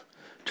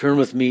Turn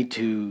with me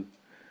to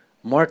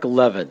Mark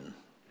 11.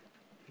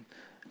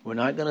 We're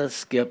not going to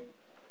skip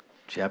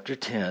chapter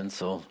 10,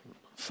 so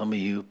some of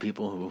you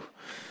people who,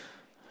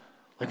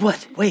 like,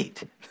 what?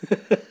 Wait.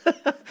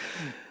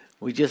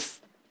 We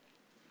just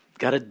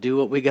got to do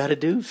what we got to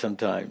do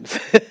sometimes.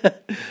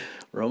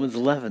 Romans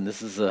 11,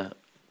 this is a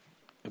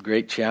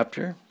great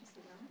chapter.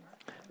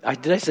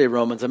 Did I say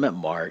Romans? I meant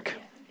Mark.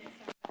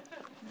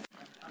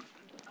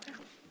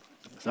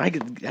 So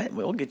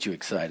we'll get you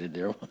excited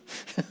there.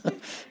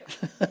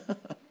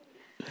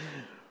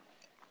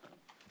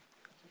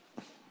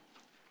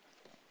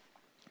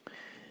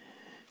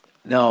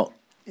 Now,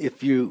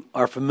 if you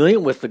are familiar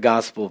with the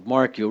Gospel of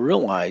Mark, you'll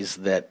realize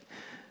that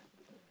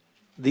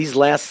these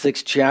last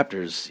 6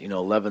 chapters,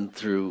 11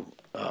 through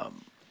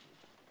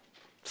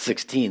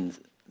 16,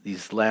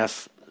 these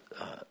last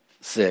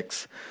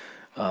 6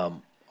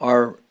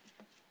 are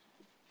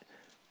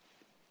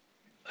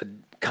a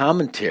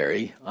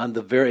commentary on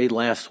the very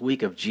last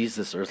week of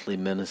Jesus' earthly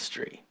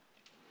ministry.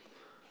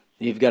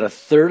 You've got a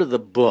third of the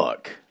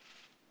book,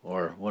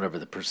 or whatever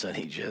the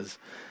percentage is,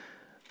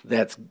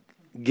 that's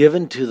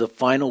given to the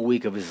final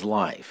week of his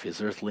life,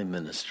 his earthly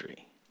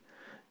ministry.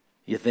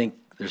 You think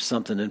there's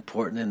something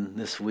important in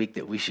this week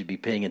that we should be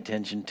paying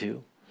attention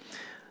to?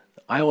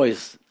 I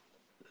always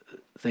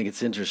think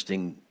it's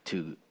interesting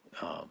to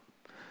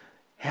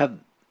have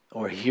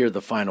or hear the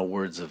final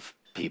words of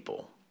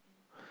people.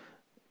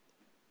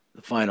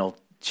 The final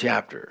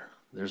chapter.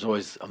 There's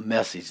always a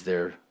message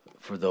there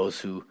for those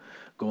who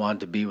go on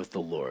to be with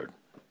the Lord.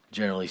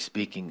 Generally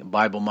speaking, the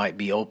Bible might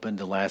be open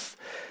to last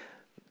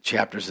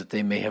chapters that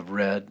they may have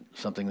read,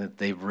 something that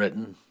they've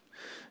written.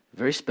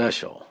 Very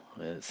special.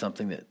 It's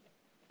something that,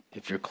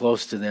 if you're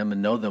close to them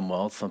and know them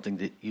well, it's something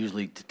that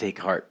usually to take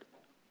heart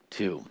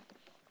to.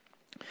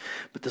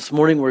 But this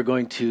morning we're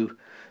going to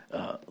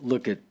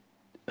look at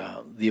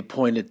the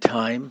appointed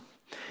time.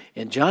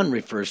 And John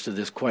refers to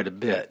this quite a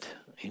bit.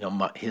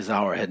 His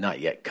hour had not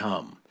yet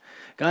come.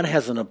 God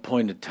has an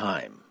appointed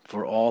time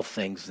for all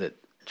things that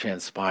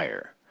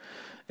transpire.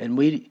 And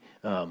we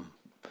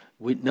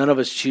none of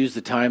us choose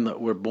the time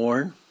that we're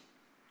born,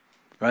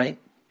 right?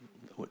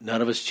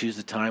 None of us choose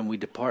the time we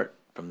depart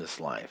from this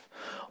life.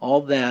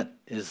 All that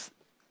is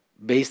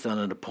based on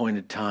an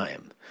appointed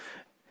time.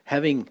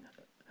 Having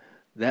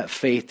that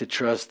faith to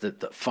trust that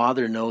the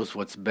Father knows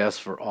what's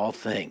best for all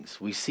things.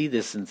 We see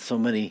this in so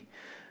many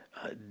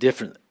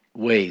different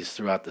ways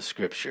throughout the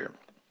Scripture.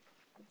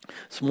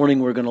 This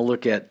morning we're going to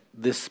look at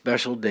this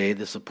special day,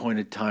 this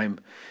appointed time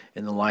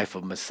in the life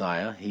of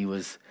Messiah. It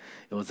was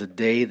a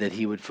day that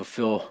he would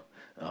fulfill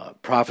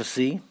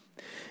prophecy.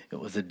 It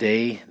was a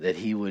day that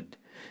he would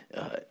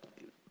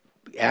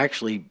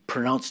actually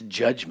pronounce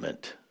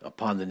judgment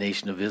upon the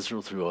nation of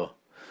Israel through a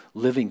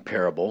living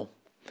parable.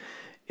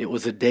 It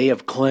was a day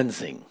of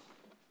cleansing.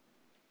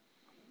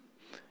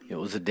 It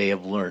was a day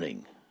of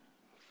learning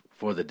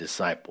for the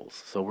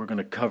disciples. So we're going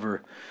to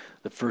cover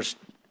the first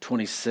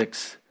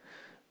 26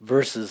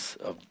 verses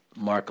of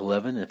Mark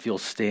 11. If you'll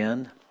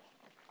stand,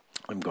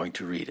 I'm going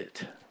to read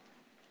it.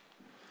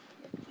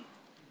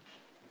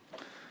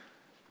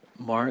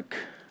 Mark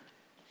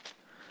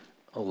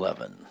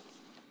 11,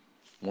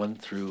 1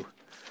 through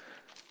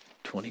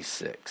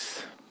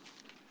 26.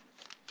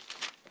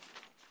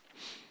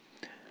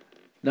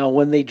 Now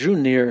when they drew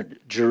near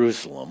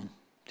Jerusalem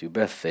to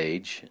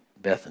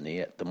Bethany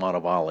at the Mount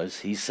of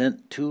Olives, he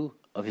sent 2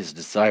 of his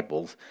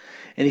disciples,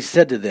 and he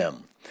said to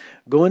them,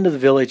 "Go into the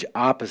village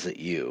opposite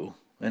you,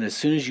 and as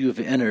soon as you have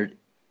entered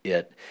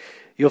it,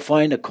 you'll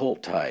find a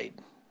colt tied,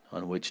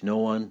 on which no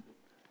one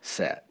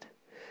sat.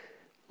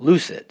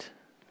 Loose it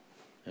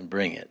and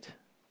bring it.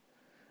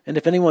 And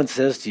if anyone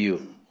says to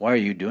you, 'Why are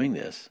you doing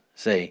this?'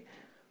 say,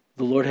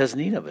 'The Lord has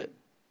need of it,'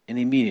 and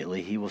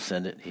immediately he will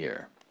send it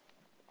here."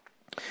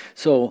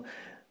 So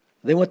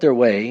they went their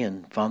way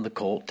and found the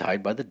colt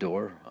tied by the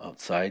door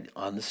outside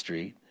on the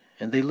street,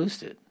 and they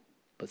loosed it.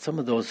 But some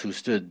of those who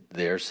stood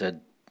there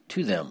said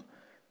to them,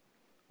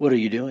 "What are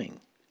you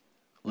doing,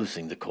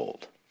 loosing the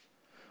colt?"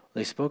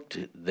 They spoke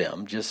to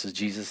them just as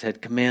Jesus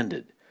had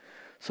commanded,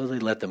 so they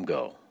let them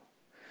go.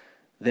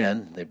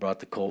 Then they brought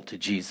the colt to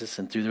Jesus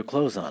and threw their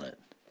clothes on it,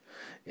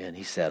 and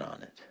he sat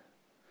on it.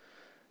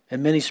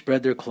 And many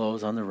spread their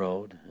clothes on the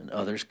road, and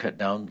others cut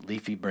down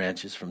leafy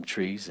branches from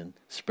trees and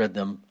spread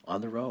them on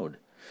the road.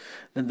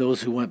 Then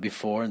those who went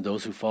before and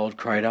those who followed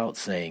cried out,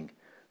 saying,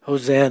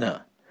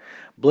 "Hosanna!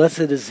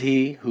 Blessed is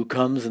he who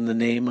comes in the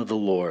name of the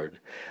Lord.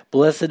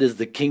 Blessed is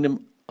the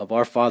kingdom of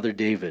our father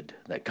David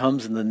that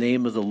comes in the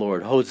name of the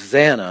Lord.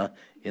 Hosanna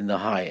in the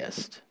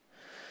highest."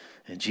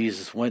 And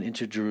Jesus went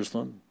into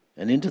Jerusalem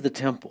and into the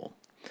temple.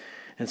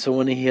 And so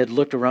when he had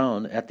looked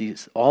around at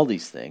all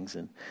these things,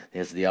 and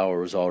as the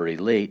hour was already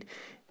late,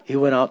 he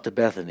went out to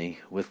Bethany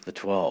with the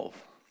 12.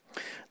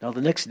 Now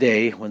the next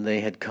day, when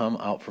they had come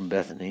out from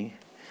Bethany,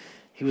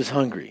 he was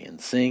hungry,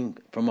 and seeing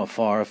from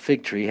afar a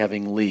fig tree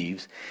having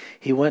leaves,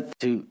 he went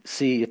to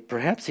see if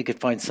perhaps he could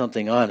find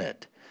something on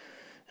it.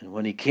 And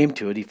when he came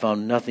to it, he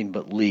found nothing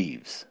but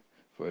leaves,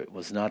 for it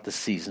was not the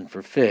season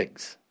for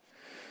figs.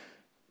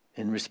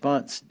 In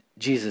response,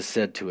 Jesus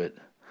said to it,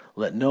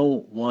 let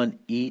no one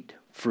eat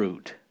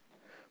fruit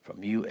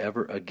from you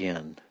ever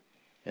again.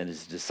 And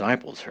his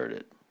disciples heard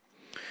it.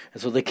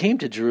 And so they came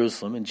to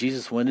Jerusalem, and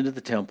Jesus went into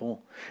the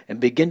temple and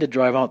began to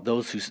drive out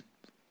those who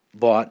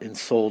bought and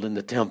sold in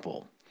the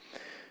temple,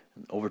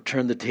 and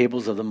overturned the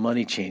tables of the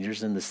money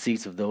changers and the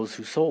seats of those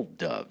who sold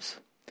doves.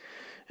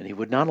 And he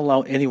would not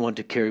allow anyone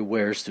to carry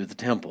wares through the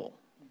temple.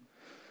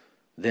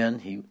 Then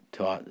he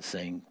taught,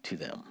 saying to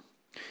them,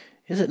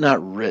 Is it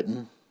not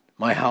written,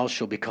 My house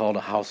shall be called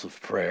a house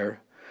of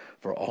prayer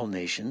for all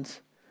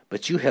nations?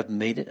 But you have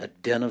made it a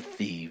den of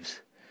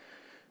thieves.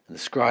 And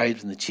the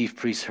scribes and the chief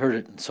priests heard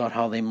it and sought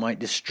how they might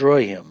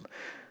destroy him,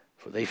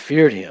 for they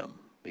feared him,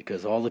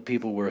 because all the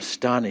people were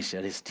astonished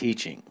at his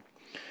teaching.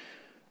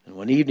 And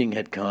when evening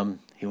had come,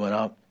 he went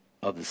out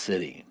of the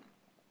city.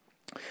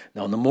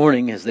 Now in the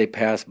morning, as they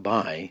passed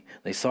by,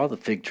 they saw the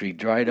fig tree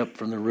dried up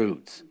from the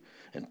roots.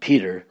 And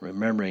Peter,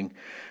 remembering,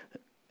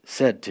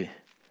 said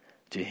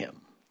to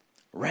him,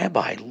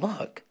 Rabbi,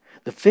 look,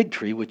 the fig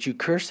tree which you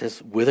cursed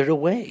has withered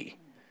away.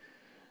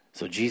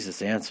 So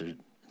Jesus answered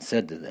and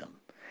said to them,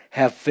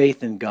 Have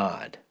faith in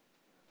God.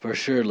 For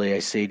assuredly I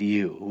say to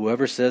you,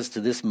 whoever says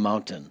to this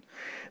mountain,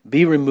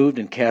 Be removed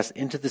and cast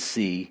into the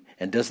sea,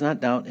 and does not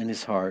doubt in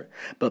his heart,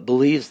 but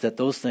believes that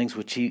those things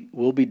which he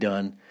will be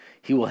done,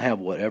 he will have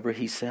whatever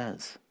he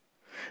says.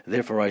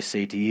 Therefore I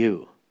say to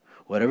you,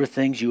 whatever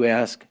things you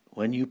ask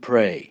when you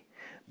pray,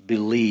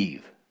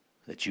 believe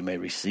that you may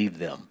receive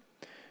them,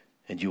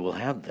 and you will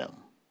have them.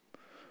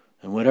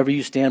 And whatever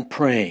you stand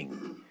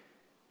praying,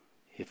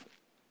 if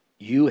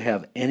you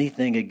have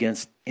anything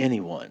against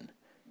anyone,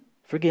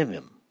 forgive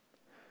him,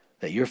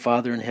 that your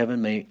Father in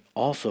heaven may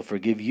also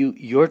forgive you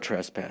your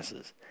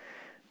trespasses.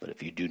 But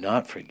if you do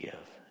not forgive,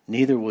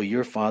 neither will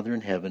your Father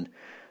in heaven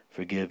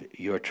forgive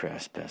your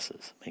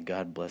trespasses. May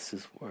God bless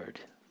his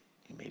word.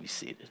 You may be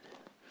seated.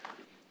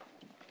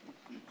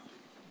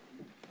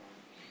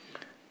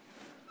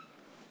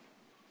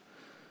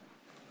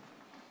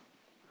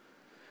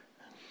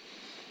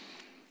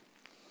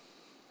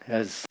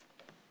 As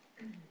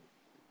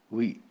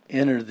we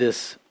enter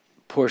this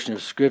portion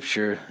of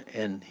Scripture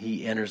and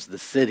he enters the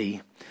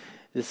city,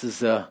 this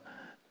is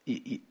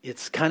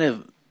it's kind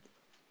of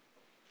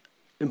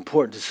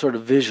important to sort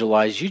of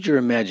visualize, use your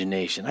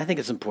imagination. I think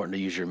it's important to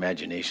use your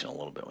imagination a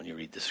little bit when you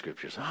read the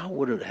Scriptures. How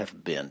would it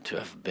have been to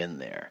have been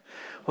there?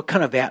 What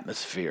kind of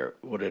atmosphere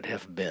would it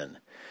have been?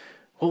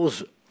 What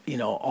was,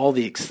 all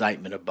the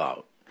excitement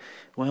about?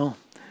 Well,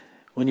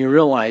 when you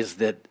realize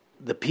that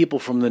the people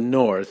from the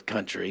north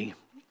country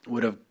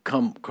would have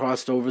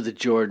crossed over the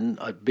Jordan,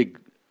 a big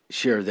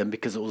share of them,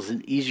 because it was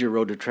an easier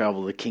road to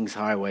travel, the King's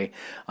Highway,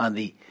 on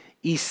the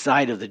east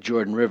side of the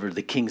Jordan River,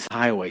 the King's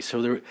Highway.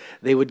 So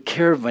they would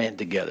caravan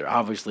together.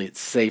 Obviously, it's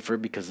safer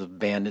because of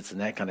bandits and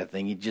that kind of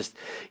thing. You just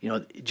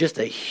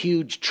a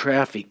huge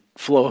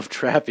flow of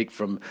traffic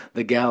from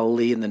the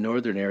Galilee and the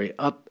northern area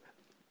up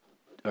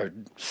or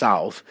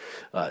south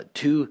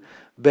to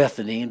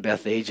Bethany and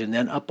Bethphage, and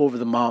then up over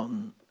the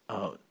mountain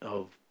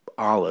of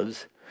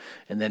Olives,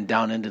 and then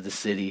down into the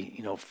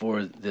city,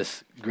 for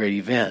this great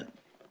event.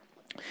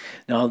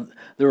 Now,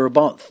 there were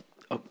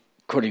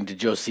according to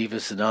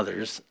Josephus and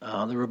others,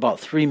 there were about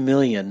 3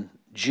 million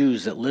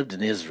Jews that lived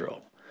in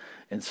Israel.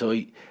 And so,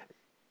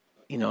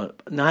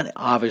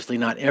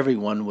 not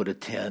everyone would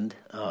attend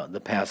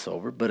the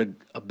Passover, but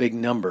a big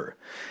number.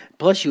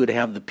 Plus, you would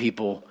have the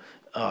people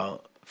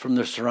from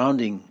the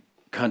surrounding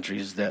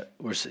countries that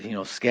were,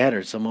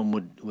 scattered. Someone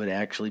would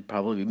actually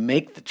probably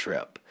make the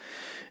trip.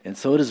 And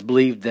so it is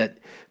believed that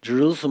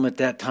Jerusalem at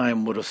that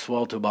time would have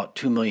swelled to about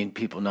 2 million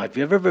people. Now, if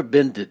you've ever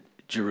been to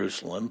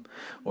Jerusalem,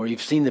 or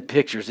you've seen the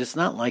pictures, it's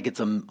not like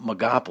it's a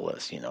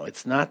megapolis,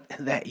 it's not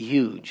that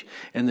huge.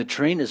 And the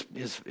train is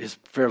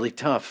fairly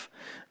tough,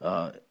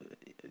 to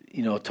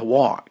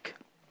walk.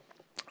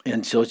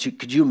 And so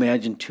could you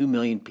imagine 2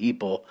 million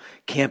people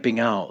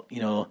camping out?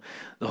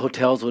 The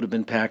hotels would have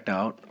been packed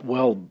out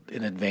well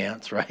in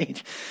advance,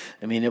 right?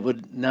 I mean, it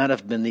would not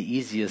have been the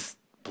easiest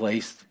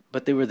place,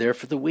 but they were there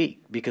for the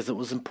week because it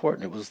was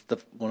important. It was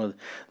one of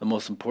the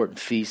most important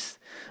feasts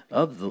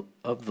of the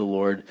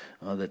Lord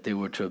that they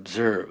were to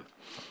observe.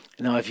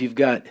 Now, if you've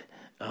got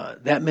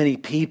that many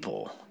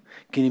people,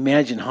 can you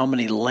imagine how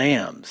many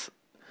lambs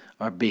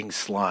are being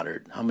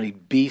slaughtered? How many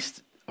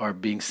beasts are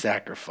being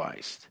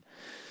sacrificed?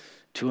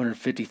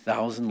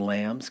 250,000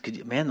 lambs.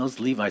 Those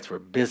Levites were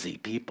busy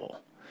people.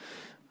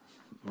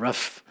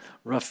 Rough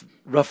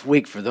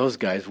week for those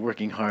guys,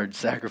 working hard,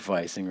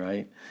 sacrificing,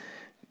 right?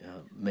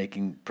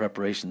 Making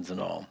preparations and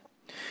all.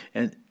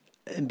 And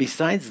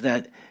besides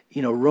that,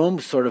 Rome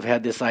sort of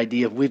had this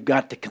idea of we've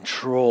got to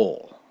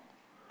control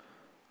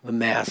the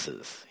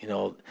masses.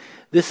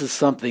 This is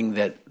something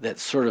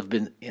that's sort of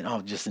been,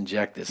 I'll just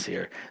inject this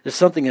here. There's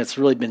something that's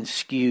really been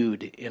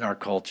skewed in our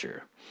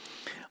culture.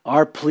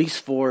 Our police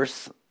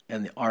force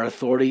and our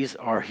authorities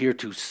are here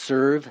to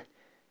serve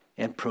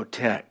and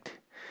protect.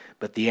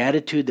 But the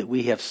attitude that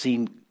we have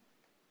seen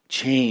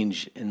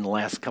change in the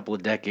last couple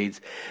of decades,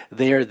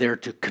 they are there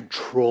to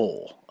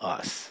control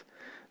us.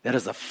 That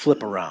is a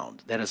flip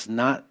around. That is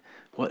not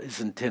what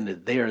is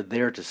intended. They are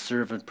there to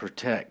serve and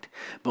protect.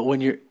 But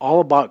when you're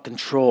all about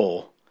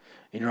control,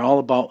 and you're all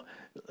about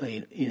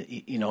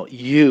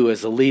you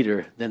as a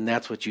leader, then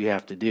that's what you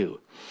have to do.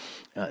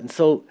 And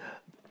so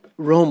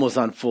Rome was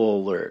on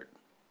full alert.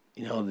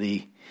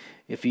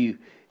 If you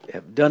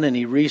have done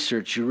any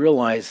research, you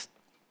realize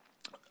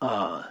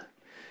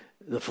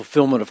the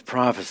fulfillment of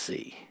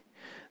prophecy,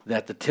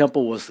 that the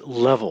temple was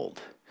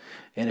leveled.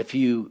 And if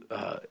you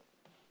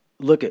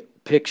look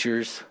at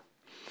pictures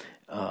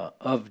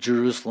of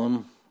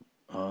Jerusalem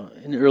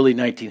in the early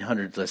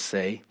 1900s, let's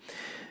say,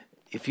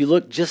 if you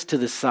look just to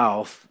the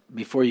south,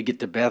 before you get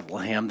to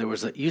Bethlehem,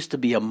 used to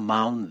be a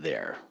mound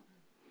there.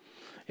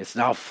 It's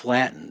now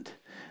flattened.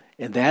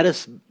 And that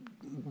is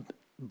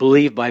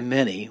believed by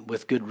many,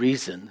 with good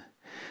reason,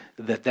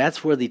 that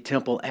that's where the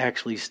temple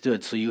actually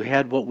stood. So you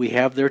had what we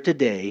have there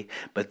today,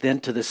 but then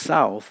to the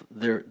south,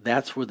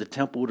 that's where the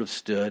temple would have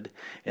stood,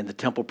 and the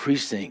temple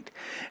precinct.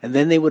 And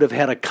then they would have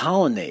had a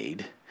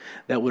colonnade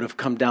that would have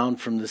come down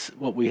from this,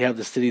 what we have,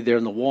 the city there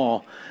in the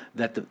wall,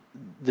 that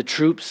the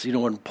troops,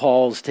 when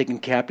Paul's taken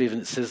captive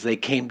and it says they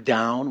came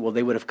down, well,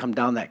 they would have come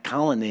down that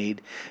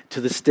colonnade to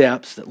the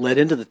steps that led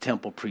into the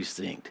temple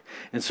precinct.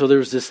 And so there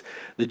was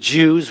the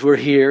Jews were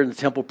here in the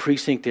temple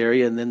precinct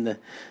area, and then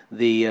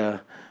the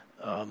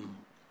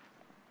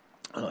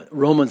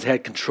Romans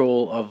had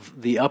control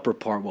of the upper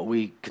part, what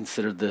we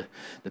consider the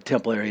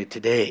temple area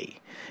today.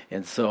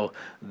 And so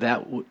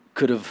that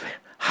could have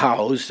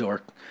housed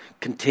or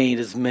contained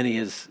as many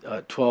as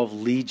 12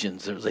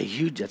 legions.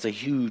 That's a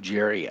huge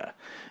area.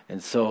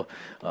 And so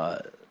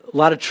a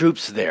lot of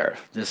troops there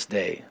this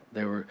day.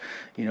 There were,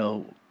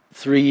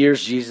 3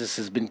 years Jesus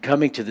has been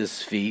coming to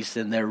this feast,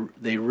 and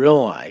they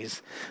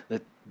realize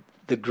that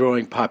the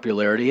growing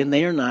popularity, and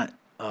they are not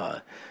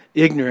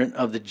ignorant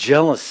of the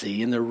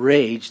jealousy and the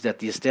rage that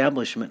the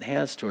establishment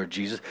has toward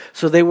Jesus.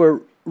 So they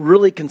were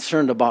really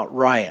concerned about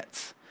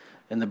riots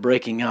and the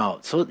breaking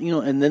out. So,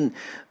 and then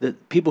the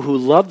people who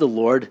love the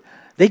Lord,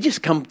 they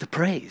just come to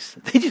praise.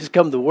 They just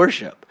come to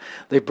worship.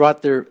 They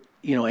brought their,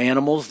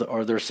 animals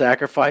or their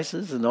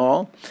sacrifices and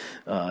all,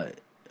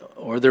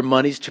 or their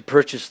monies to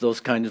purchase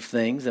those kind of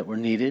things that were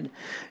needed.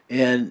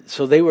 And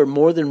so they were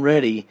more than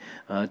ready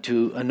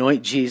to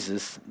anoint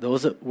Jesus,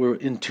 those that were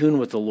in tune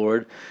with the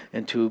Lord,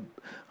 and to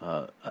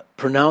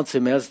pronounce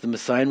him as the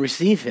Messiah and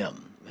receive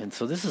him. And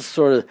so this is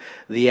sort of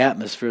the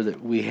atmosphere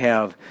that we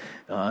have,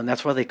 and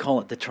that's why they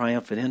call it the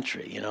triumphant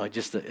entry,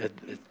 just a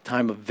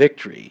time of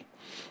victory.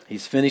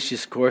 He's finished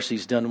his course,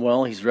 he's done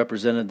well, he's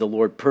represented the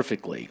Lord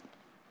perfectly.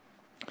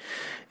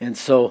 And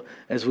so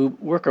as we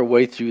work our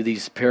way through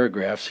these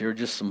paragraphs, here are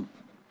just some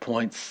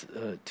points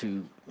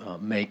to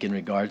make in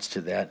regards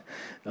to that.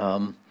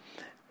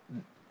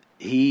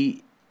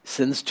 He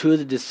sends two of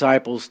the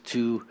disciples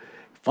to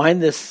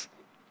find this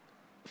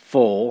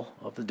foal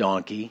of the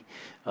donkey.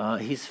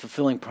 He's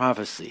fulfilling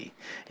prophecy.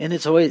 And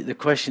it's always, the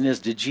question is,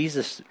 did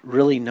Jesus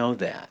really know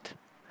that?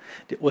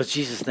 Was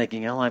Jesus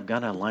thinking, I've got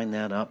to line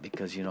that up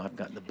because, I've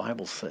got, the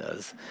Bible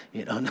says,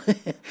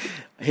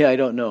 Yeah, I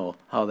don't know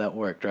how that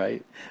worked,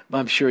 right? But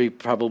I'm sure he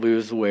probably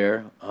was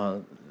aware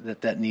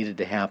that needed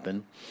to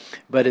happen.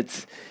 But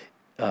it's,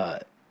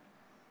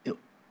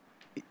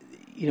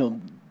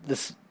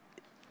 this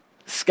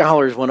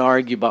scholars want to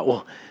argue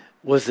about,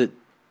 was it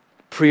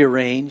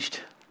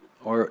prearranged?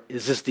 Or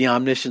is this the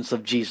omniscience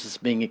of Jesus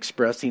being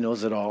expressed? He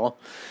knows it all.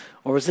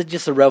 Or is it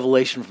just a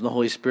revelation from the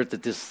Holy Spirit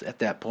that this, at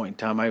that point in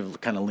time,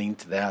 I've kind of leaned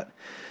to that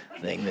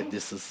thing, that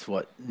this is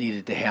what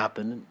needed to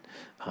happen.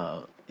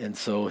 And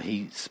so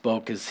he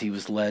spoke as he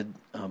was led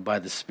by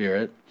the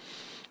Spirit.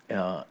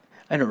 I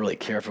don't really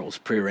care if it was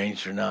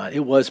prearranged or not.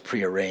 It was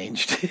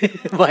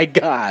prearranged by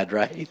God,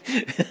 right?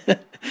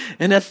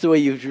 And that's the way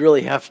you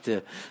really have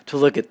to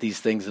look at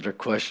these things that are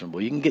questionable.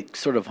 You can get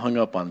sort of hung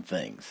up on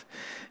things.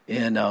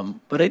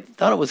 And but I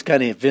thought it was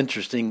kind of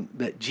interesting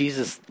that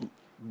Jesus,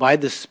 by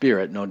the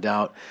Spirit, no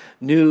doubt,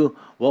 knew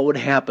what would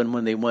happen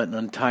when they went and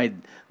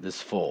untied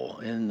this foal.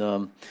 And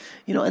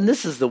and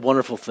this is the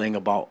wonderful thing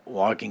about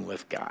walking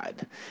with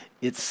God.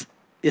 It's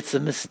a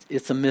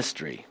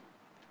mystery.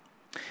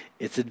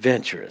 It's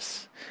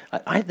adventurous.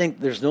 I think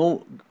there's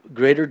no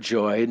greater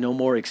joy, no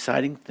more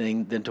exciting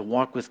thing than to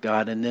walk with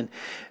God and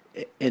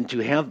to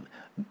have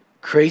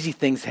crazy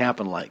things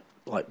happen like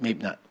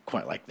maybe not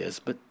quite like this,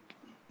 but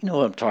you know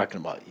what I'm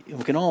talking about.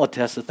 We can all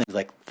attest to things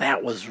like,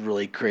 that was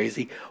really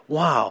crazy.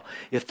 Wow,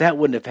 if that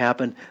wouldn't have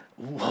happened,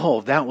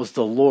 whoa, that was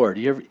the Lord.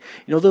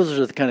 Those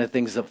are the kind of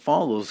things that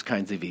follow those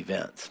kinds of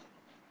events.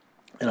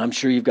 And I'm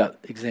sure you've got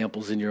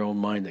examples in your own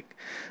mind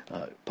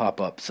that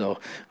pop up. So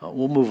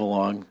we'll move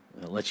along.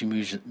 I'll let you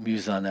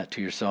muse on that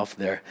to yourself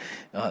there.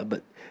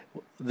 But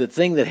the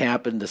thing that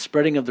happened, the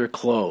spreading of their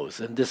clothes,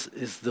 and this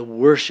is the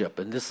worship,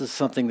 and this is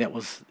something that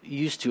was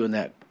used to in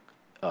that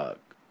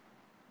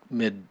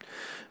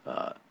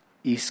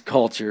East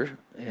culture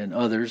and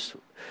others.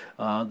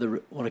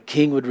 When a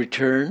king would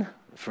return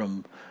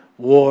from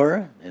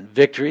war and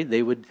victory,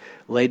 they would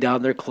lay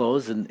down their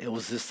clothes, and it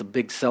was just a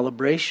big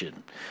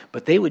celebration.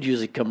 But they would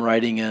usually come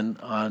riding in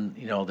on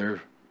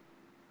their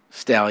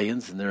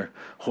stallions and their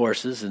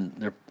horses,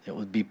 and it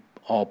would be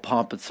all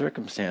pomp and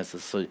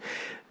circumstances. So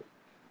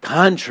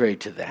contrary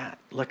to that,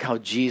 look how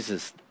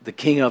Jesus, the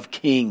King of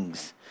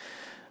Kings,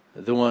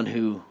 the one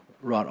who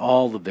wrought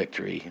all the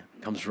victory,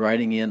 comes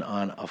riding in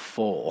on a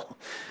foal,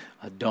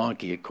 a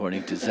donkey,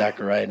 according to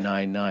Zechariah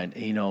 9:9.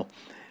 You know,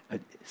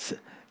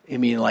 I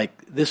mean,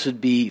 like, this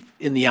would be,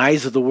 in the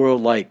eyes of the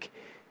world, like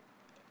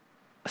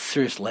a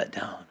serious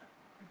letdown.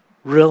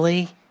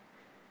 Really?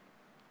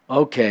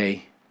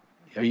 Okay.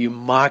 Are you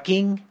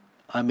mocking?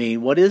 I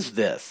mean, what is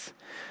this?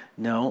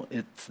 No,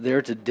 it's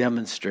there to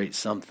demonstrate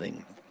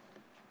something.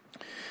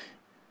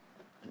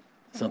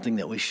 Something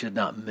that we should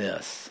not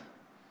miss.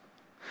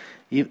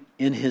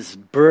 In his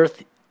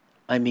birth,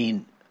 I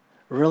mean,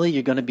 really,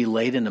 you're going to be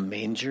laid in a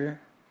manger?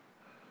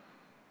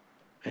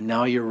 And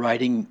now you're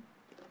riding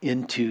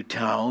into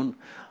town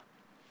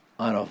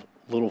on a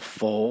little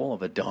foal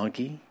of a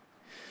donkey?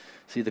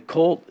 See, the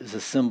colt is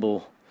a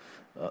symbol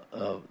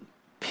of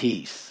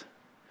peace.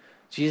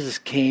 Jesus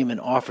came and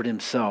offered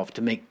himself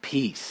to make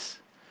peace.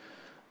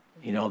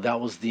 You know, that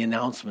was the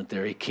announcement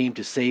there. He came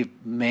to save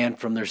man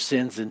from their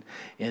sins, and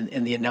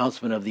the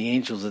announcement of the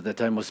angels at that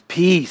time was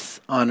peace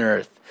on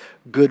earth,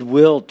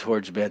 goodwill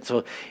towards men.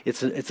 So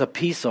it's a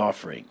peace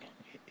offering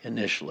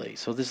initially.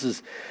 So this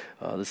is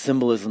the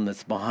symbolism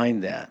that's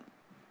behind that.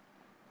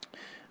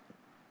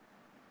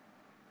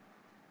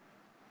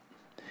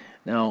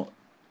 Now,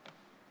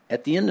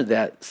 at the end of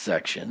that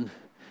section,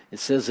 it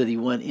says that he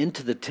went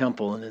into the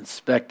temple and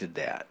inspected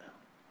that.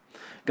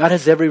 God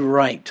has every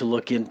right to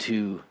look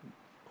into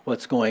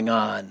what's going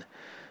on,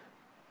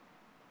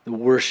 the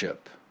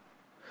worship,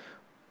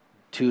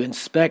 to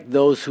inspect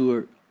those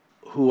who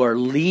are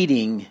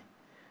leading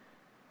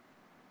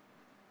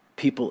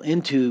people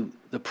into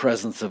the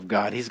presence of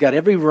God. He's got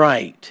every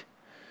right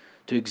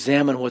to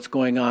examine what's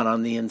going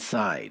on the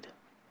inside.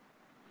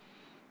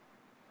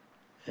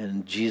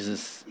 And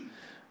Jesus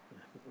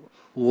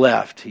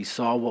left. He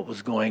saw what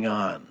was going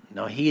on.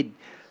 Now, he had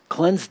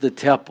cleansed the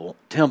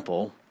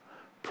temple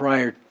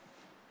prior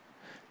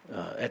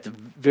at the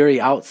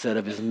very outset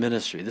of his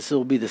ministry. This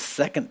will be the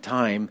second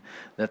time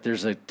that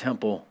there's a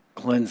temple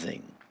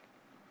cleansing.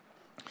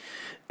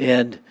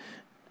 And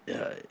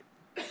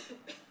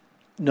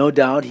no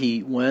doubt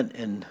he went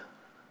and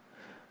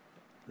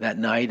that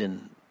night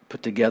and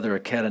put together a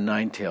cat o'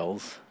 nine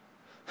tails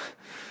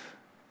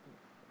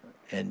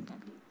and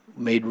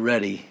made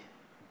ready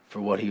for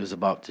what he was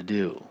about to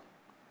do.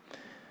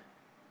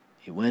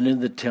 He went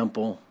into the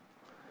temple,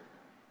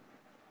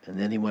 and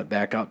then he went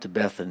back out to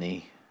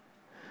Bethany,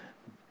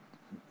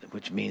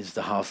 which means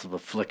the house of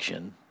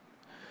affliction.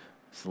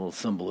 There's a little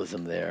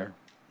symbolism there.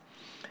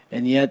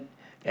 And yet,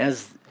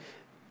 as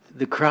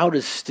the crowd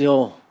is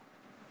still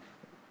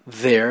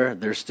there,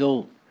 they're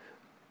still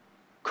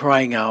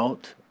crying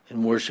out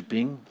and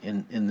worshiping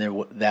in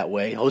that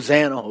way.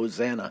 Hosanna,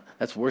 Hosanna.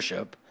 That's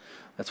worship.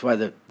 That's why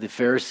the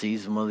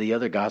Pharisees in one of the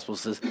other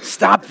Gospels says,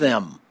 stop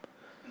them.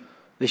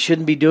 They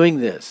shouldn't be doing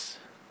this.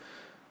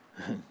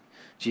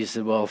 Jesus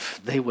said, well,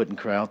 if they wouldn't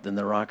cry out, then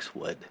the rocks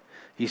would.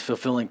 He's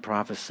fulfilling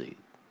prophecy.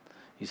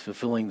 He's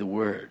fulfilling the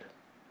word.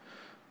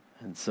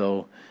 And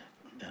so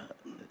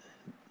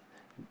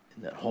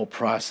that whole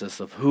process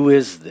of who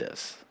is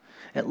this?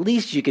 At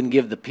least you can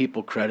give the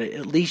people credit.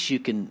 At least you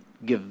can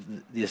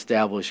give the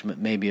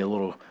establishment maybe a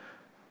little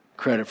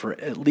credit for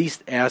at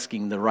least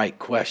asking the right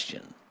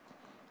question.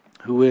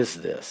 Who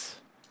is this?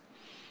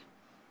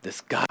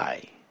 This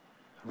guy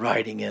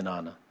riding in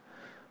on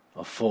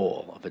a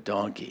foal of a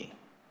donkey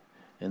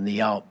in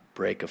the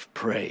outbreak of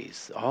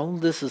praise. All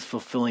this is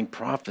fulfilling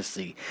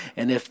prophecy.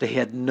 And if they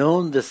had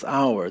known this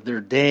hour,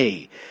 their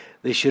day,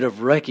 they should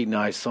have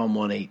recognized Psalm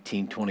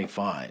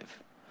 118:25.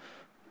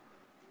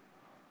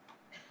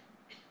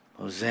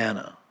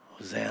 Hosanna,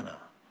 Hosanna.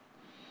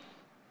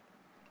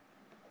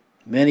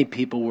 Many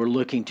people were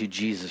looking to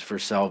Jesus for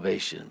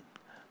salvation.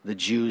 The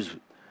Jews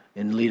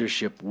in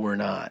leadership were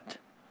not.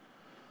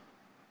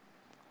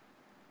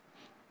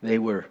 They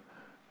were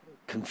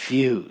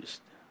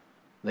confused.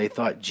 They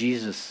thought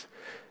Jesus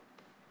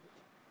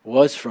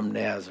was from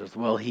Nazareth.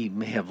 Well, he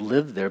may have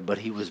lived there, but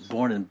he was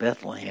born in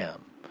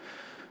Bethlehem.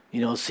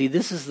 You know, see,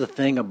 this is the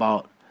thing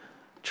about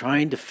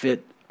trying to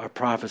fit a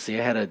prophecy.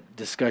 I had a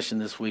discussion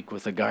this week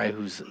with a guy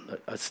who's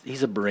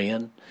he's a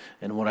Berean,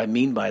 and what I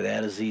mean by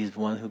that is he's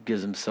one who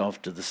gives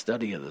himself to the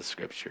study of the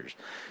Scriptures.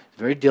 He's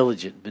very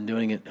diligent, been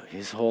doing it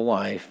his whole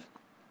life.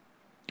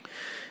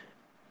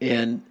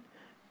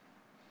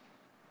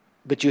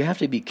 But you have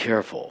to be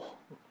careful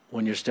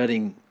when you're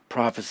studying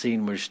prophecy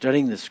and we're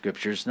studying the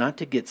Scriptures not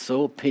to get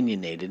so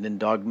opinionated and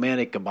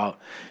dogmatic about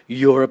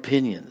your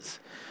opinions.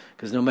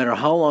 Because no matter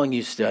how long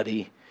you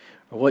study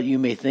or what you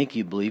may think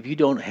you believe, you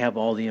don't have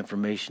all the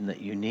information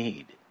that you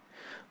need.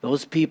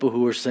 Those people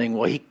who are saying,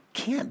 well, he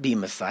can't be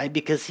Messiah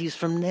because he's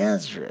from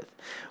Nazareth.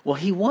 Well,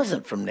 he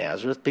wasn't from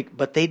Nazareth,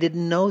 but they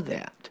didn't know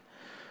that.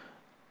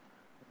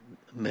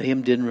 Many of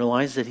them didn't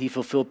realize that he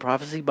fulfilled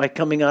prophecy by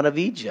coming out of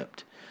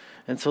Egypt.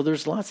 And so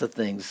there's lots of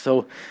things.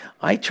 So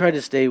I try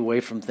to stay away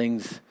from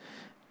things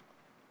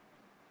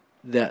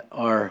that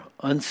are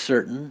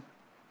uncertain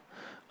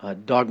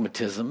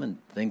dogmatism and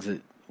things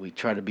that we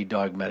try to be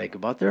dogmatic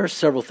about. There are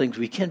several things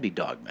we can be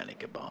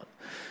dogmatic about.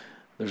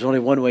 There's only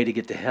one way to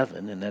get to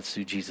heaven, and that's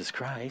through Jesus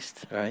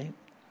Christ, right?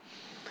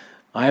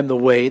 I am the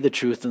way, the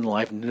truth, and the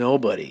life.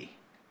 Nobody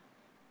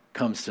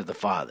comes to the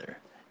Father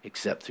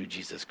except through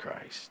Jesus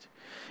Christ.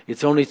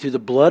 It's only through the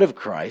blood of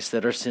Christ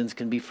that our sins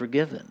can be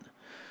forgiven.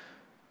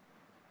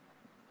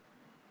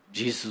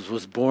 Jesus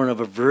was born of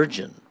a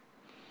virgin.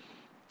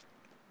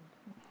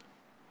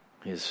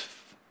 He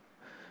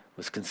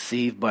was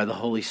conceived by the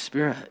Holy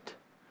Spirit.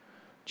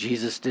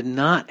 Jesus did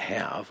not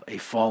have a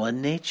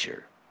fallen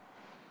nature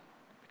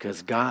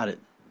because God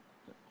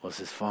was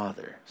his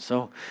Father.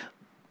 So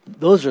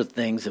those are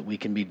things that we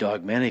can be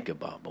dogmatic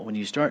about. But when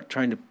you start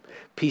trying to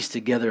piece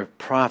together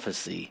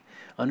prophecy,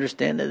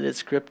 understand that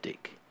it's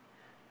cryptic.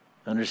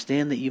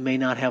 Understand that you may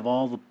not have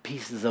all the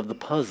pieces of the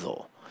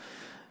puzzle.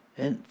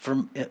 And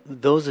from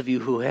those of you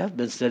who have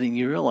been studying,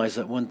 you realize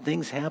that when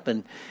things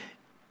happen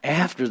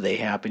after they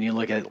happen, you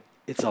look at it,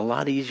 it's a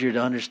lot easier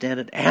to understand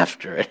it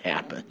after it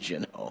happens, you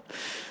know.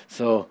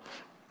 So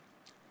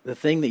the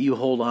thing that you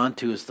hold on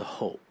to is the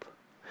hope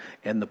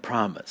and the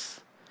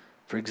promise.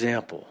 For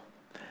example,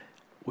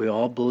 we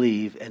all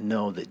believe and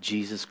know that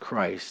Jesus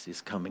Christ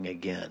is coming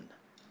again.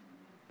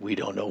 We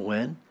don't know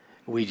when.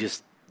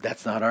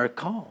 That's not our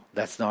call.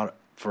 That's not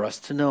for us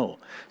to know.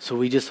 So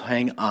we just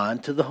hang on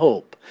to the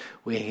hope.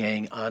 We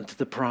hang on to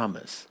the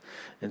promise.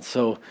 And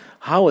so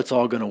how it's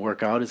all going to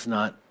work out is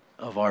not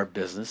of our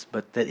business,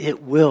 but that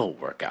it will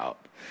work out.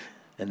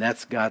 And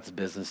that's God's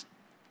business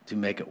to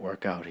make it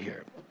work out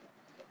here.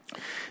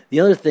 The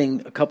other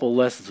thing, a couple of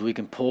lessons we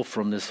can pull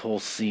from this whole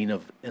scene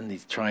in the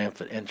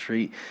triumphant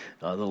entry,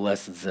 the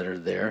lessons that are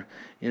there,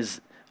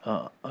 is,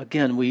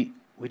 again, we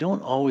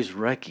don't always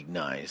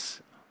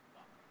recognize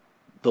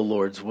the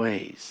Lord's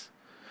ways.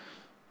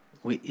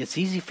 It's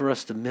easy for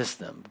us to miss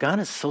them. God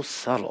is so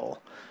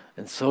subtle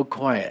and so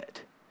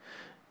quiet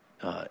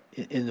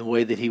in the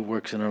way that he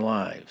works in our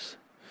lives.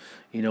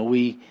 You know,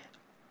 we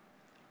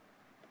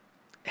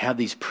have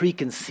these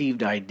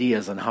preconceived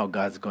ideas on how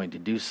God's going to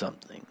do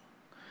something.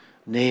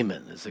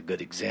 Naaman is a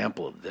good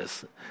example of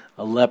this,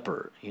 a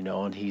leper, you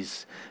know, and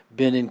he's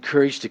been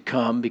encouraged to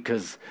come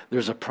because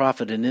there's a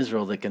prophet in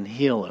Israel that can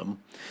heal him.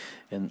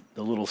 And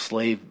the little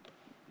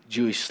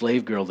Jewish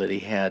slave girl that he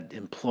had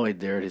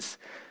employed there at his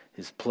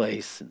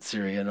place in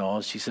Syria and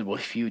all, she said, well,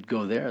 if you would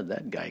go there,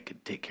 that guy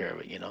could take care of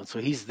it, you know. So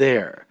he's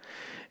there.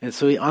 And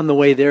so on the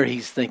way there,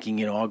 he's thinking,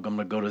 you know, I'm going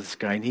to go to this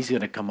guy, and he's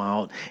going to come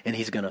out, and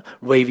he's going to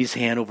wave his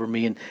hand over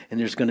me, and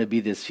there's going to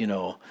be this, you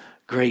know,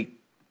 great,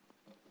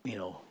 you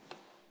know,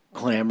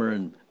 clamor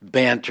and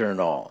banter and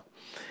all.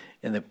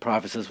 And the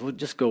prophet says, well,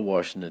 just go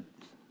wash in the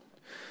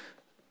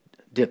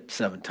dip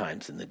 7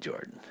 times in the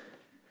Jordan.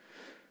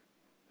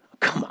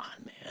 Come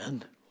on,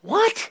 man.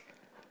 What?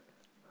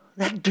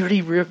 That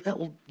dirty river, that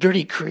little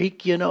dirty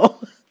creek, you know?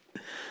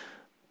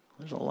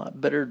 There's a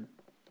lot better,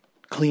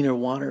 cleaner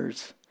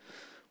waters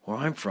where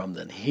I'm from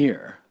than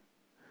here.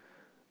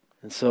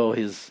 And so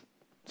his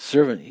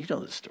servant, you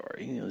know the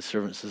story, you know, the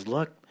servant says,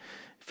 look,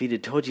 if he'd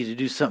have told you to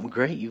do something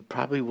great, you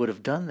probably would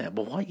have done that.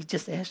 But why you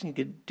just asking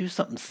you to do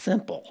something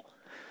simple?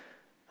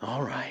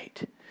 All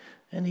right.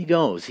 And he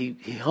goes. He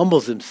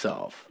humbles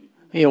himself.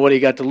 You know, what do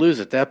you got to lose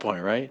at that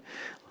point, right?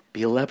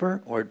 Be a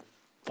leper or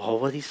follow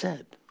what he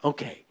said.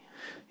 Okay.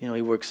 You know,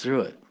 he works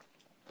through it.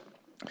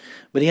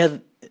 But he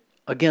had,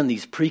 again,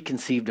 these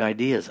preconceived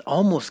ideas.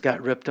 Almost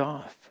got ripped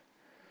off.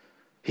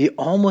 He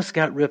almost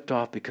got ripped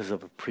off because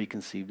of a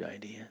preconceived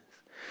ideas.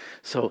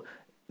 So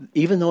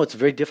even though it's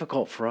very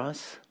difficult for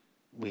us,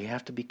 we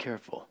have to be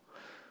careful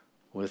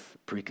with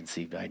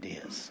preconceived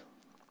ideas.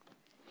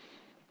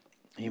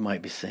 You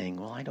might be saying,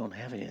 well, I don't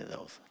have any of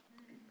those.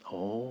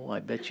 Oh, I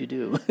bet you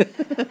do.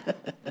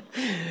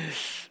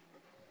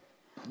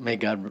 May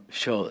God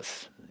show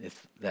us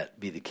if that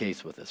be the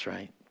case with us,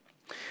 right?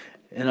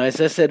 And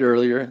as I said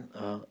earlier,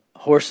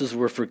 horses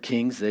were for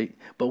kings,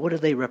 but what do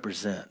they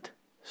represent?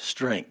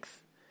 Strength.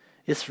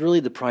 It's really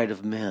the pride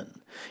of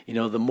men. You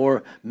know, the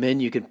more men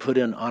you can put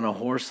in on a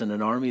horse in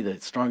an army, the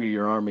stronger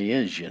your army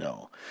is, you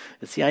know.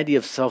 It's the idea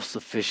of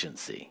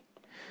self-sufficiency.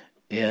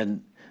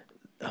 And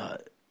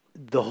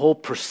the whole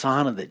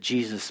persona that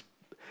Jesus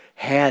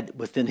had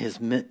within his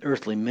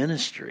earthly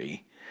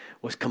ministry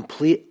was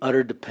complete,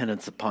 utter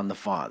dependence upon the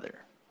Father.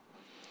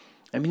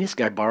 I mean, this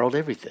guy borrowed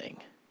everything.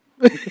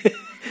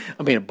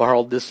 I mean, he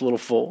borrowed this little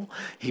foal.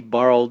 He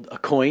borrowed a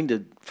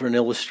coin for an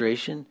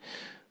illustration,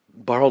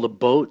 borrowed a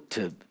boat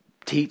to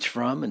teach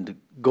from and to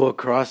go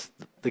across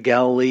the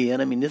Galilee.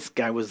 And I mean, this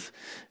guy was,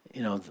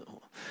 you know,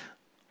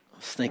 I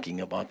was thinking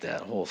about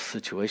that whole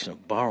situation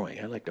of borrowing.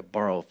 I'd like to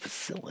borrow a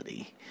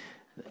facility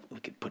that we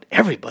could put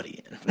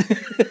everybody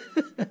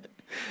in.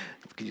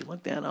 Could you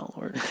look that out,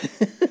 Lord?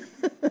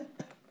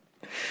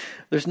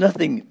 There's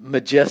nothing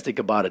majestic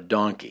about a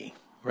donkey,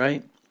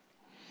 right?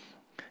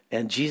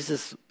 And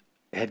Jesus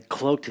had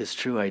cloaked his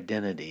true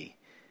identity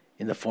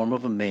in the form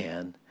of a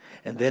man,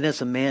 and then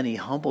as a man he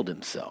humbled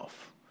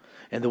himself.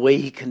 And the way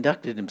he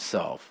conducted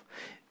himself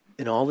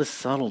in all this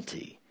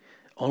subtlety,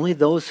 only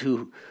those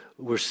who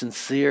were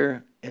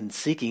sincere and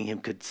seeking him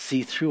could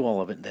see through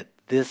all of it, that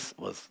this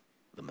was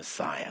the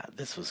Messiah.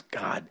 This was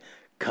God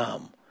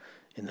come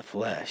in the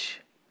flesh.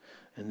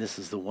 And this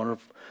is the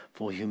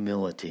wonderful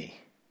humility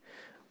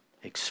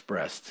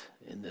expressed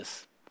in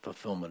this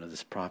fulfillment of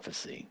this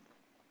prophecy.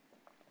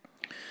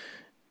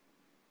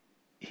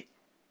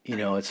 You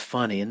know, it's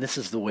funny, and this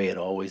is the way it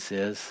always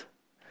is.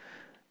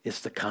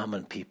 It's the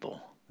common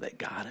people that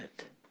got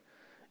it.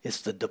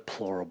 It's the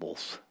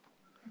deplorables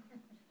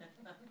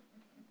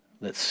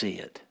that see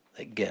it,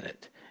 that get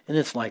it. And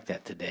it's like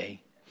that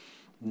today.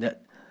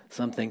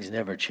 Some things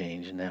never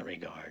change in that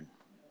regard.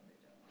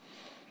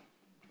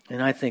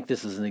 And I think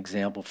this is an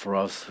example for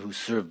us who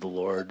serve the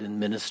Lord in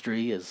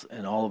ministry,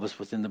 and all of us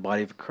within the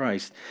body of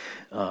Christ.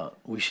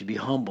 We should be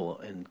humble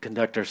and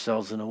conduct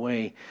ourselves in a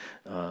way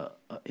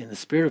in the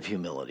spirit of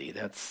humility.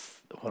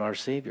 That's what our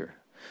Savior.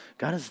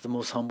 God is the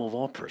most humble of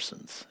all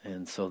persons,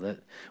 and so that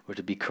we're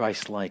to be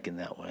Christ-like in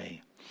that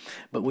way.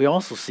 But we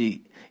also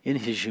see in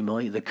his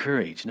humility the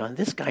courage. Now,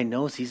 this guy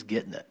knows he's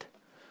getting it.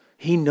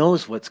 He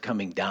knows what's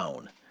coming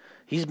down.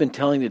 He's been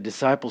telling the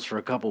disciples for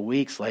a couple of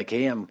weeks, like,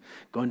 hey, I'm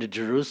going to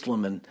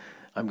Jerusalem, and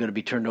I'm going to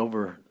be turned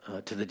over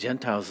to the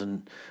Gentiles,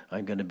 and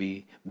I'm going to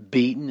be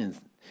beaten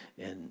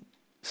and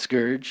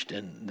scourged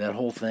and that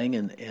whole thing,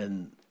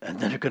 and then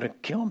they're going to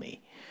kill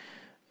me.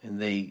 And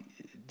they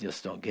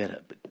just don't get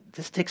it. But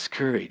this takes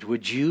courage.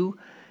 Would you,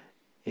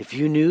 if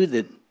you knew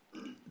that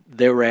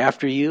they were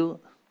after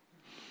you,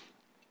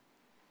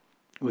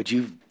 would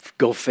you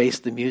go face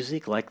the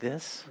music like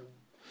this?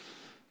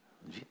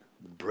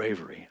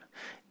 Bravery.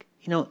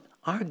 You know,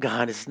 our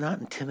God is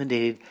not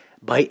intimidated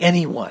by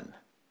anyone,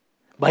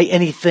 by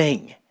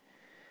anything,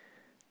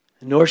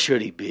 nor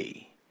should he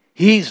be.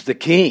 He's the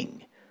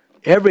king.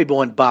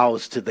 Everyone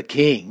bows to the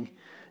king.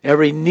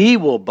 Every knee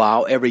will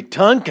bow, every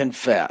tongue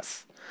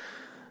confess.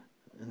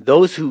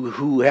 Those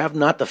who have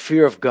not the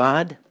fear of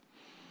God,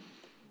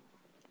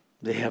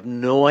 they have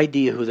no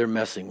idea who they're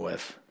messing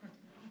with.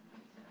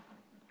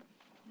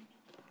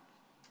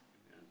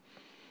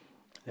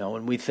 Now,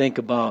 when we think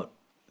about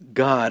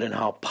God and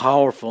how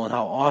powerful and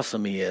how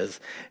awesome he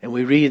is, and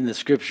we read in the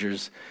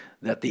scriptures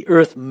that the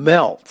earth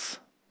melts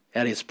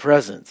at his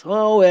presence.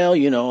 Oh, well,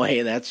 you know,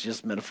 hey, that's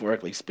just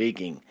metaphorically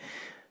speaking.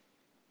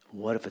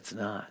 What if it's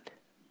not?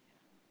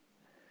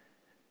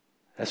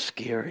 That's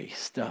scary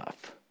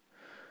stuff.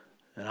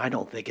 And I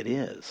don't think it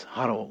is.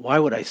 Why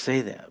would I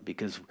say that?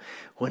 Because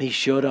when he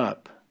showed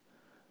up,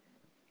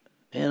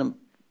 and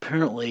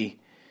apparently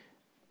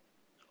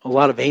a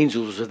lot of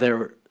angels were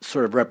there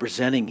sort of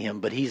representing him,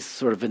 but he's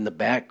sort of in the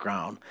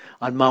background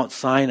on Mount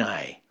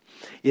Sinai.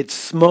 It's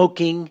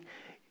smoking,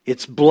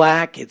 it's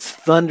black, it's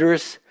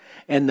thunderous,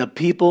 and the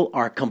people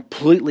are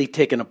completely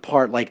taken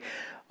apart like,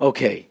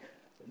 okay,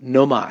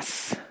 no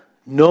mas,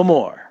 no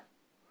more.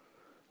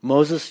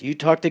 Moses, you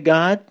talk to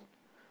God,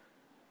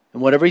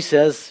 and whatever he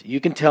says, you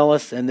can tell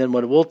us, and then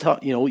what we'll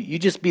talk, you know, you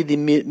just be the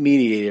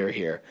mediator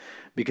here,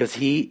 because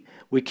we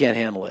can't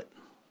handle it.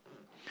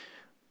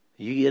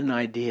 You get an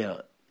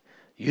idea.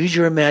 Use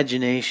your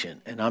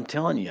imagination, and I'm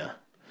telling you,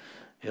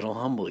 it'll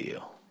humble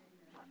you.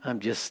 I'm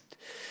just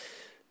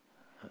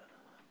a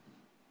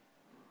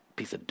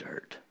piece of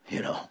dirt,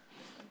 you know,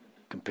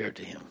 compared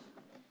to him.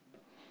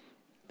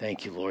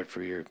 Thank you, Lord, for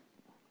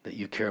that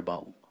you care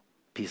about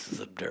pieces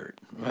of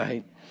dirt,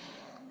 right?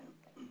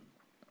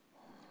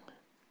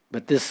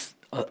 But this,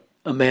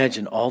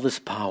 imagine all this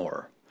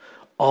power,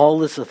 all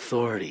this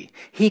authority.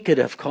 He could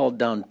have called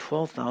down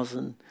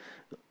 12,000,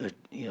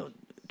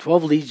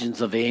 12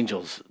 legions of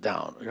angels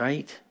down,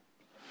 right?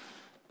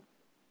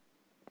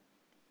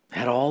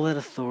 Had all that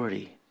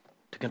authority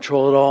to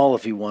control it all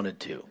if he wanted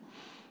to.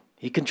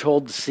 He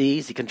controlled the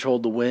seas. He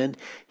controlled the wind.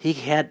 He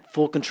had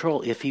full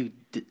control if he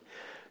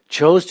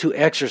chose to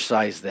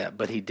exercise that,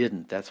 but he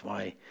didn't. That's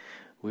why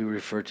we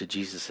refer to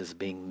Jesus as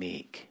being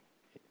meek.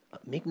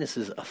 Meekness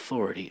is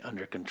authority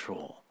under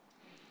control.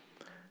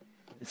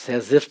 It's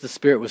as if the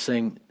Spirit was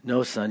saying,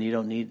 no, son, you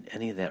don't need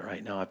any of that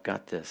right now. I've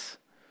got this.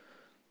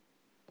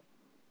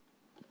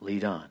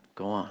 Lead on.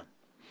 Go on.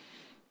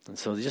 And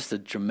so just a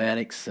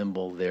dramatic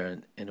symbol there,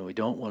 and we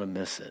don't want to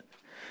miss it.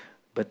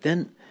 But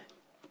then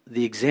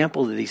the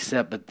example that he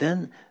set, but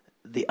then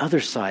the other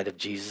side of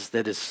Jesus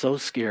that is so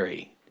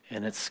scary,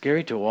 and it's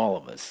scary to all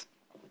of us,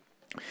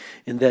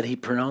 in that he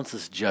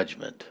pronounces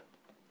judgment.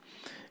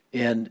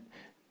 And,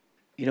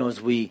 you know,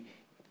 as we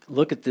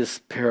look at this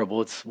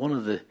parable, it's one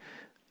of the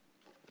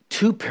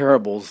two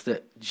parables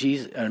that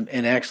Jesus,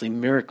 and actually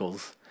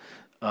miracles,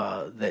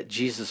 that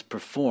Jesus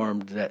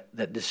performed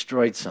that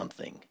destroyed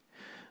something.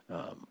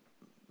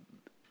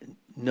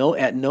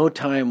 At no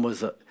time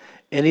was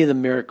any of the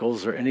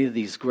miracles or any of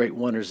these great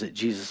wonders that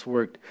Jesus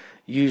worked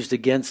used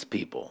against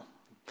people.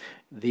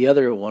 The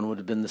other one would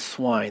have been the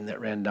swine that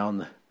ran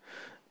down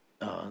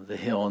the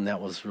hill, and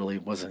that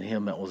wasn't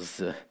him. That was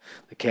the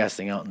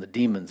casting out, and the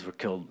demons were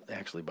killed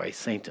actually by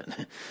Satan.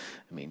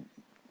 I mean,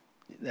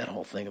 that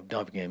whole thing of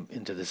dumping him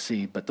into the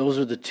sea. But those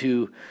are the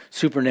two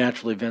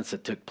supernatural events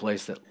that took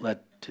place that led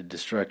to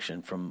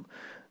destruction from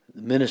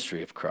the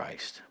ministry of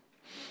Christ.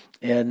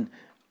 And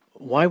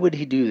why would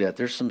he do that?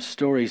 There's some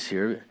stories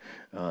here,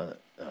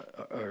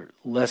 or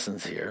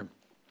lessons here.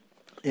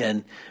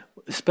 And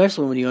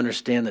especially when you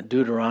understand that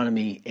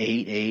Deuteronomy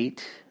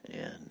 8:8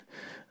 and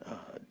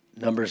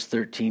Numbers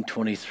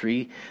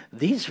 13:23,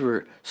 these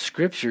were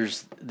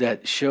scriptures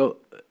that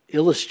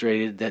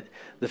illustrated that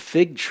the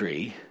fig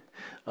tree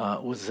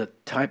was a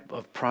type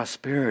of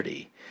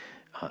prosperity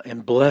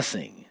and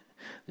blessing.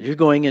 You're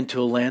going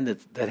into a land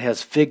that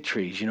has fig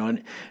trees,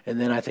 and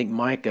then I think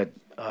Micah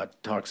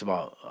talks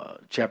about,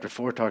 chapter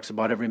 4 talks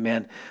about every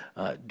man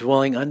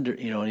dwelling under,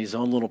 in his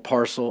own little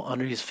parcel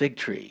under his fig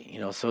tree,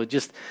 so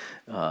just,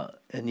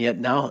 and yet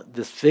now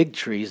this fig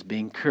tree is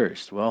being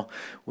cursed. Well,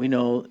 we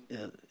know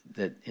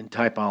that in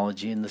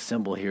typology, and the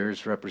symbol here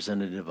is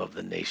representative of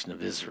the nation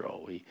of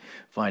Israel. We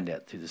find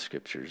that through the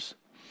scriptures.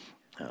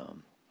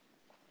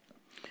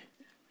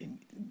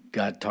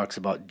 God talks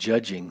about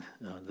judging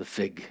the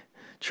fig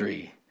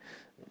tree.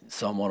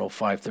 Psalm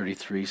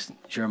 105:33,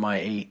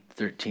 Jeremiah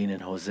 8:13,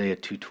 and Hosea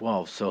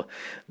 2:12. So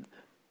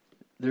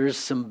there is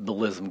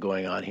symbolism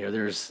going on here.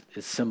 It's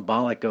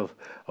symbolic of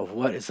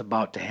what is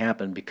about to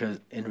happen, because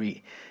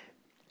in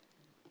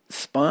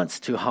response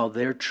to how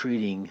they're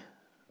treating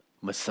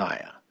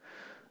Messiah,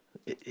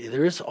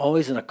 there is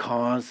always a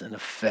cause and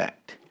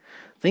effect.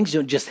 Things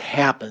don't just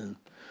happen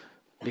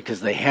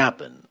because they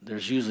happen.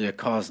 There's usually a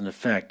cause and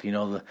effect.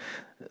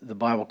 The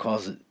Bible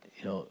calls it,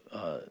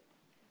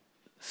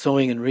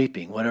 sowing and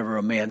reaping. Whatever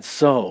a man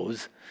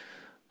sows,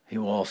 he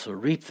will also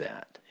reap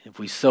that. If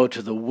we sow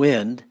to the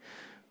wind,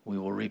 we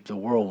will reap the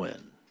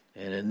whirlwind.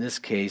 And in this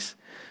case,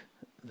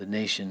 the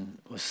nation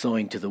was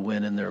sowing to the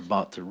wind, and they're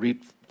about to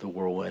reap the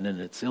whirlwind, and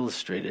it's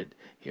illustrated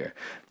here.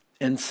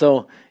 And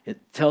so it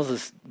tells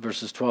us,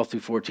 verses 12 through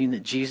 14,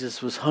 that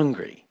Jesus was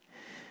hungry.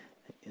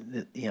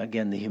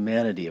 Again, the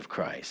humanity of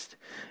Christ.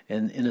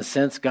 And in a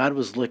sense, God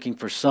was looking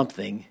for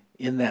something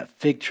in that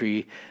fig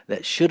tree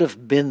that should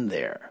have been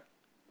there,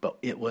 but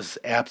it was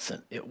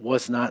absent. It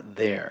was not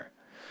there.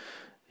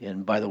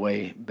 And by the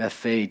way,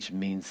 Bethphage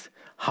means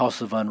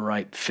house of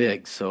unripe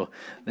figs. So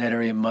that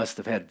area must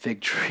have had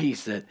fig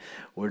trees that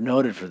were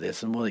noted for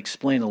this. And we'll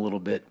explain a little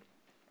bit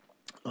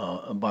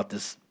about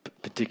this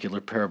particular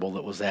parable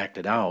that was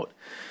acted out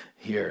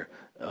here.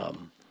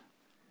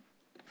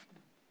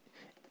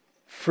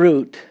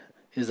 Fruit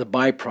is a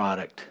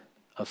byproduct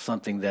of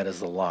something that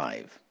is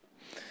alive.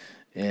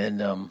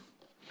 And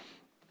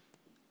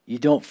you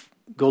don't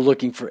go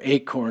looking for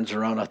acorns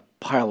around a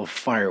pile of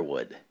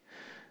firewood.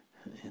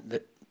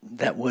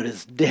 That wood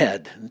is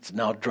dead. It's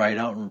now dried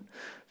out and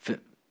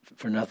fit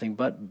for nothing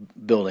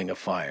but building a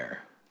fire.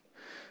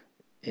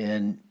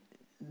 And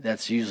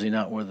that's usually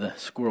not where the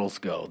squirrels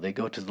go. They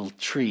go to the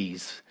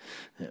trees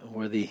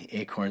where the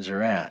acorns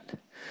are at.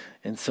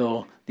 And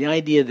so the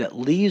idea that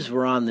leaves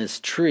were on this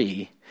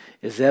tree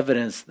is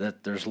evidence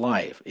that there's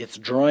life. It's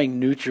drawing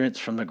nutrients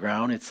from the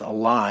ground. It's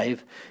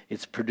alive.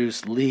 It's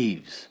produced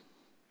leaves.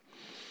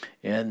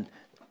 And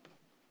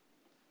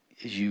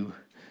as you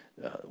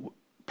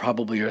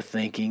probably are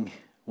thinking,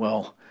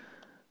 well,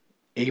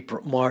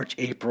 March,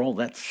 April,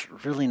 that's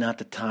really not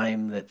the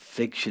time that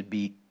figs should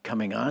be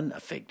coming on a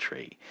fig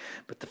tree.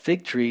 But the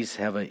fig trees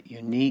have a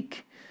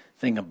unique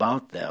thing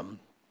about them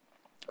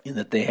in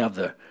that they have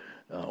the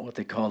what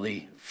they call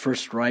the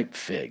first ripe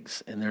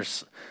figs, and they're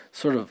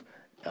sort of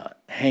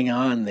hang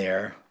on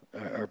there,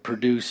 are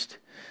produced.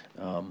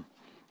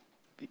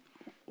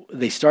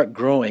 They start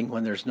growing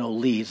when there's no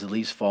leaves. The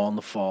leaves fall in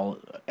the fall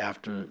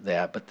after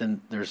that, but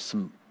then there's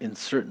some, in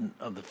certain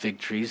of the fig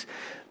trees,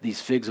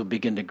 these figs will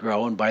begin to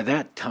grow, and by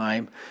that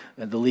time,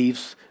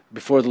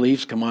 before the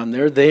leaves come on,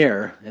 they're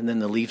there, and then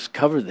the leaves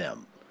cover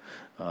them,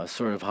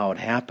 sort of how it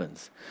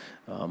happens,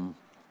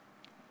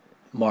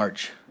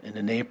 March and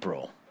in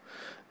April.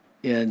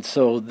 And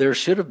so there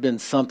should have been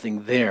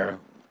something there,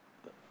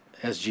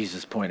 as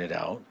Jesus pointed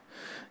out.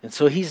 And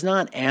so he's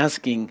not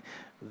asking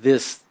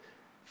this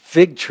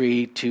fig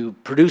tree to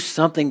produce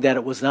something that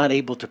it was not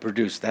able to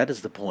produce. That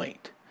is the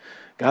point.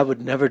 God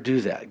would never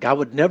do that. God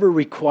would never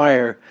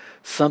require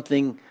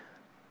something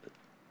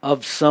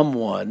of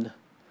someone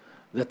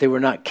that they were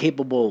not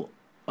capable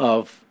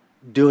of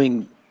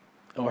doing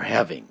or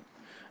having.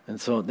 And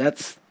so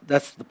that's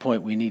the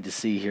point we need to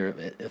see here,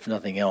 if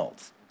nothing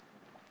else.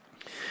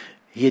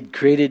 He had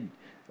created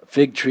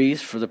fig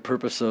trees for the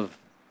purpose of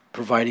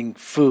providing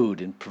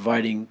food and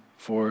providing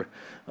for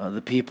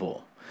the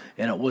people.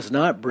 And it was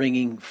not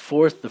bringing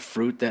forth the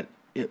fruit that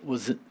it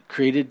was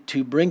created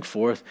to bring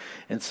forth.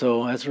 And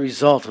so as a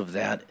result of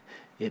that,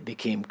 it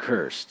became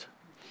cursed.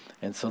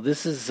 And so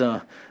this is,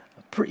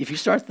 if you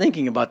start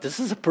thinking about this,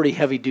 is a pretty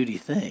heavy-duty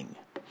thing.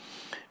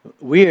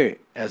 We,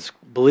 as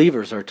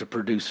believers, are to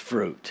produce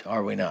fruit,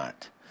 are we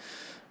not?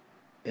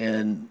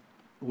 And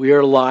we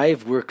are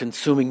alive, we're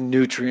consuming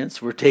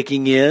nutrients, we're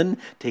taking in.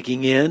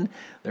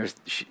 There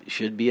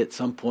should be at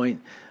some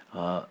point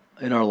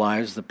in our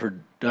lives the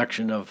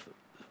production of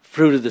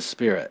fruit of the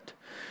Spirit.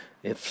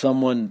 If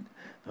someone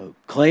who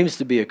claims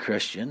to be a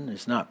Christian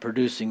is not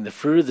producing the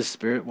fruit of the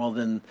Spirit, well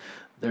then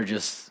they're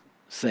just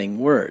saying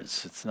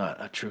words. It's not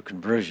a true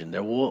conversion.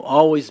 There will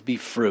always be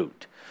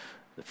fruit.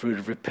 The fruit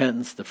of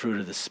repentance, the fruit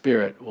of the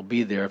Spirit will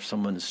be there if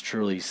someone is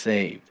truly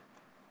saved.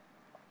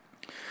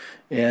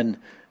 And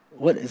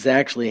what is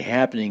actually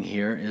happening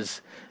here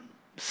is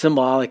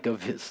symbolic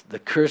of the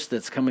curse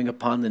that's coming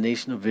upon the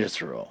nation of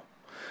Israel.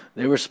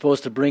 They were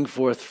supposed to bring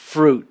forth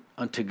fruit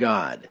unto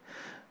God.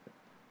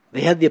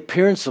 They had the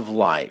appearance of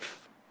life,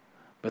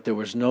 but there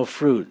was no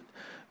fruit.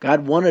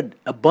 God wanted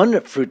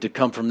abundant fruit to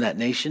come from that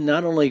nation,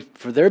 not only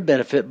for their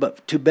benefit,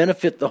 but to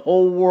benefit the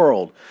whole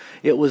world.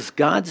 It was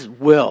God's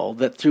will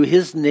that through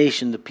his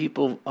nation, the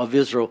people of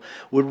Israel,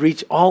 would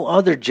reach all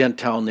other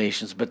Gentile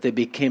nations, but they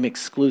became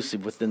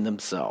exclusive within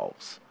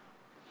themselves.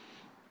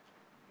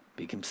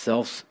 Became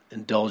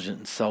self-indulgent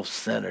and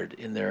self-centered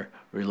in their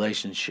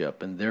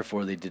relationship, and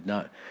therefore they did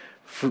not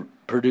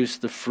produce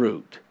the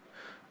fruit.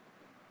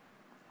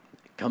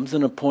 It comes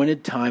an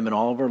appointed time in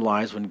all of our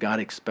lives when God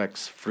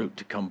expects fruit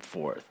to come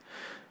forth.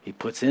 He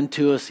puts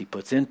into us,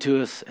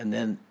 and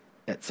then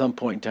at some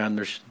point in time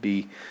there should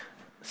be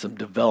some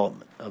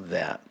development of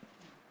that.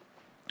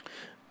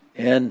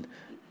 And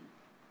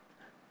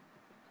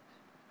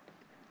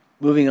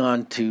moving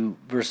on to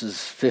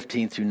verses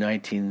 15 through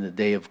 19, the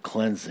day of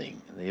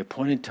cleansing, the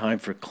appointed time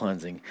for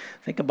cleansing.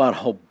 Think about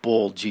how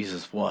bold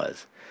Jesus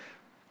was.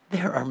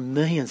 There are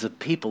millions of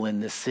people in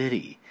this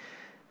city.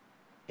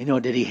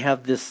 Did he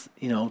have this,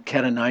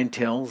 cat o' nine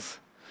tails?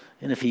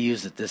 And if he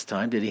used it this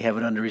time, did he have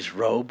it under his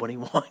robe when he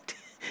walked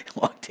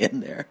in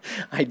there?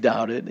 I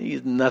doubt it.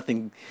 He's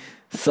nothing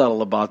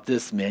subtle about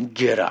this man.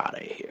 Get out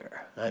of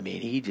here.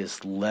 He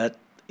just let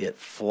it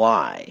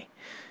fly.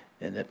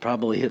 And it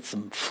probably hit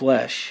some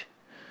flesh.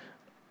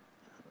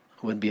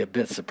 Wouldn't be a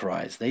bit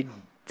surprised. They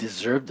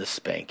deserved the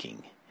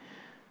spanking.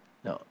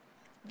 No.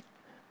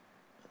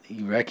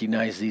 He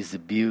recognized these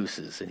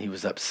abuses and he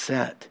was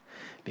upset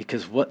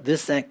because what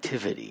this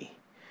activity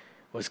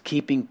was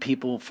keeping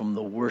people from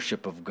the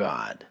worship of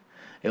God.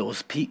 It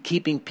was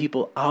keeping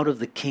people out of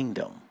the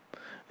kingdom.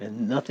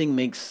 And nothing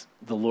makes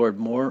the Lord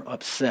more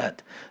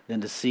upset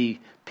than to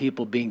see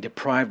people being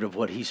deprived of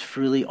what he's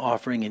freely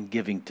offering and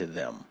giving to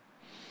them.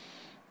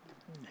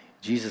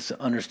 Jesus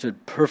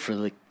understood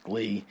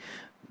perfectly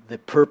the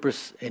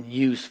purpose and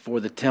use for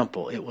the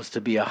temple. It was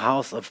to be a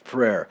house of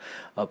prayer,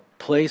 a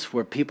place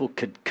where people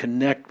could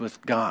connect with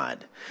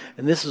God.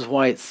 And this is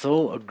why it's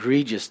so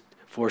egregious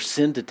for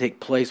sin to take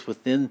place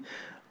within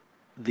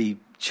the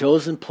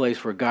chosen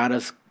place where God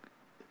has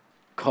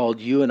called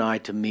you and I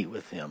to meet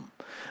with him.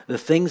 The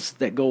things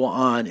that go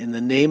on in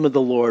the name of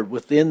the Lord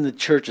within the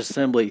church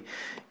assembly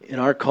in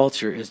our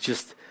culture is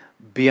just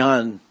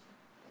beyond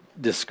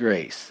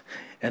disgrace.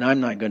 And I'm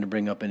not going to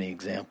bring up any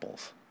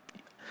examples.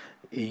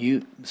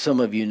 Some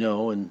of you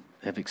know and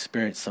have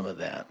experienced some of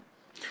that.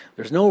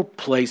 There's no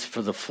place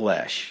for the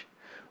flesh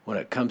when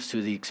it comes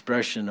to the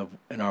expression of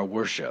in our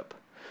worship.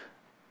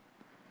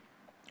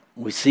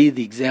 We see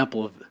the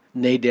example of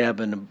Nadab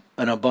and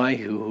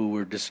Abihu, who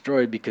were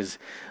destroyed because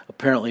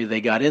apparently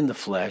they got in the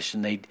flesh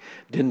and they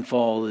didn't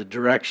follow the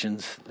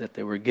directions that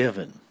they were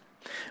given.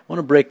 I want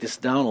to break this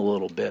down a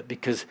little bit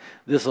because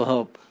this will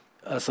help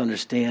us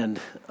understand.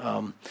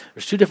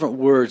 There's two different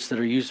words that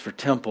are used for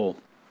temple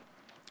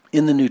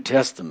in the New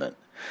Testament,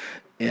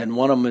 and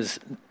one of them is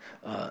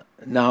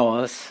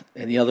naos,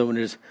 and the other one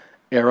is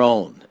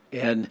Aaron,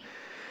 and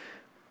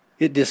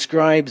it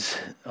describes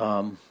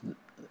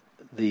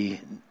the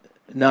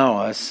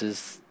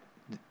naos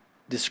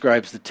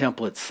describes the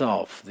temple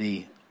itself,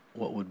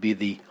 what would be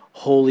the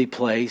holy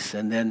place,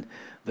 and then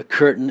the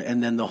curtain,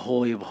 and then the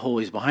Holy of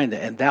Holies behind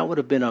it, and that would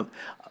have been a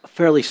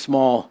fairly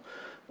small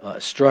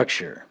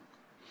structure.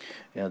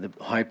 The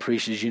high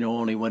priest, as you know,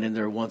 only went in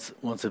there once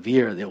a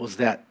year. It was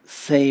that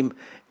same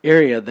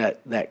area,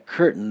 that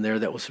curtain there,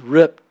 that was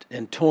ripped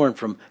and torn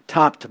from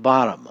top to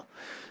bottom.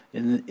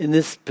 In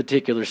this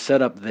particular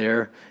setup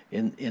there,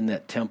 in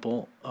that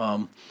temple,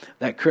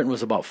 that curtain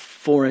was about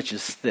 4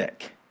 inches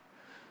thick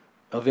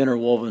of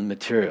interwoven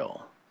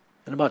material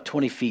and about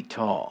 20 feet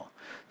tall.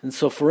 And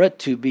so for it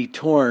to be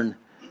torn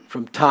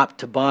from top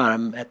to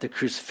bottom at the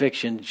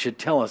crucifixion should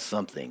tell us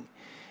something.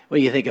 Well,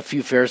 you think a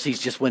few Pharisees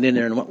just went in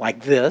there and went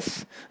like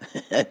this?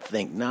 I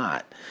think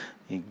not.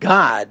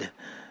 God,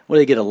 what,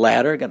 did they get a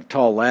ladder? Got a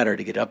tall ladder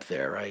to get up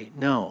there, right?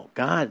 No,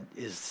 God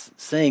is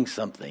saying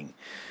something.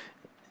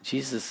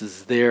 Jesus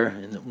is there,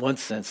 in one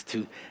sense,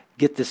 to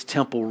get this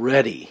temple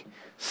ready,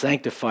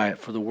 sanctify it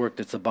for the work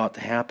that's about to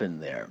happen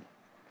there.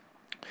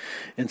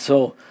 And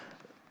so,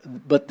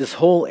 but this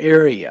whole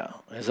area,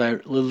 as I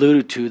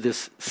alluded to,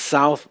 this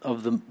south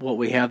of what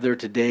we have there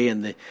today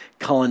and the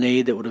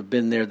colonnade that would have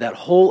been there, that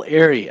whole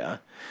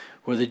area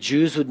where the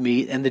Jews would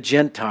meet and the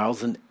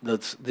Gentiles and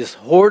this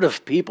horde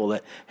of people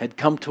that had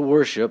come to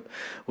worship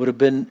would have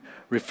been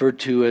referred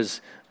to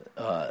as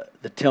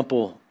the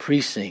temple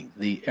precinct,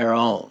 the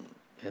Aaron.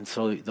 And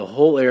so the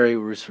whole area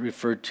was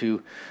referred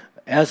to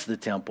as the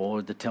temple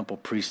or the temple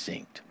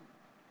precinct.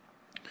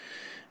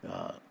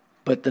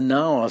 But the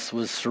naos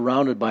was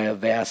surrounded by a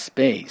vast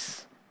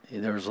space.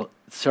 There was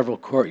several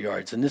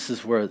courtyards, and this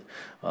is where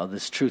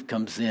this truth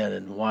comes in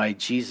and why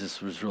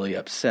Jesus was really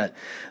upset.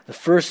 The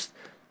first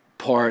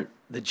part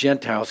the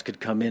Gentiles could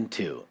come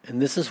into.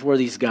 And this is where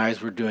these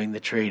guys were doing the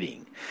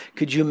trading.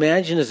 Could you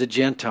imagine as a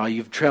Gentile,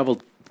 you've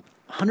traveled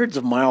hundreds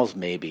of miles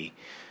maybe,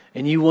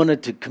 and you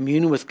wanted to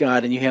commune with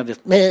God, and you have this,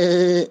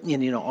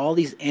 and all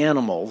these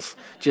animals,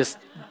 just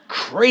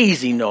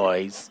crazy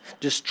noise,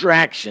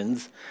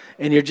 distractions,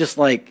 and you're just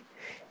like,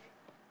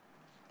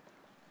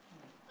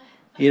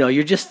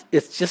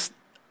 it's just,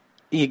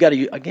 you got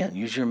to, again,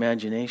 use your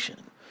imagination.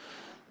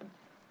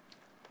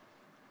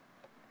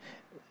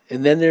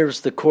 And then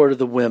there's the court of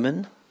the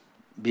women.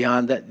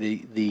 Beyond that,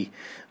 the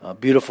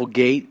beautiful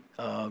gate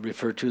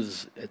referred to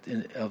as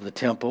of the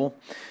temple,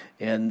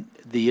 and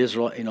the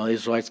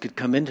Israelites could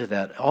come into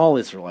that. All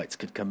Israelites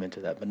could come into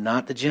that, but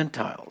not the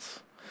Gentiles.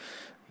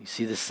 You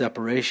see the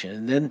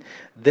separation, and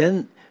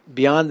then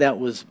beyond that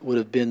would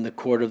have been the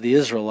court of the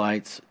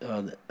Israelites,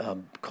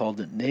 called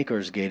the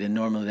Nachor's gate, and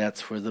normally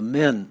that's where the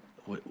men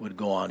would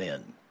go on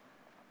in.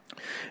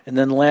 And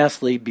then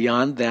lastly,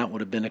 beyond that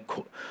would have been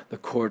the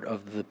court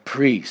of the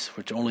priests,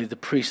 which only the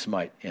priests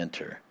might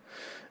enter.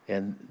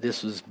 And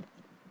this was,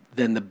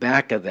 then the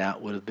back of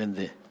that would have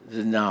been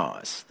the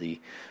naos, the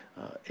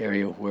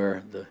area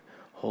where the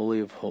Holy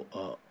of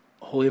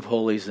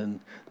Holies and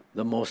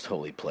the most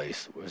holy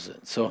place was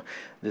it. So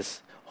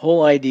this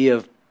whole idea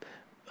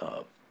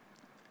of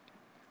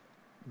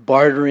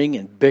bartering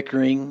and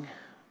bickering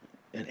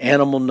and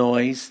animal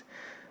noise,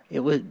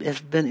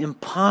 it's been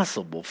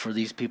impossible for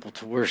these people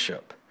to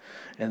worship.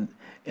 And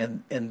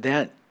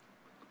that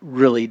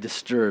really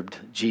disturbed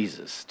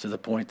Jesus to the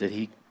point that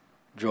he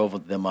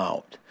drove them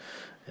out.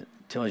 It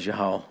tells you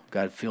how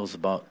God feels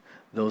about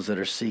those that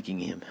are seeking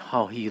him,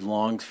 how he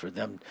longs for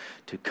them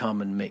to come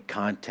and make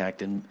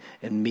contact and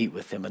meet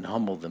with him and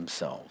humble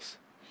themselves.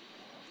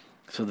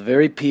 So the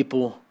very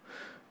people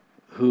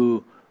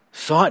who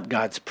sought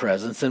God's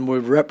presence and were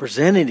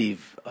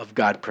representative of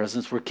God's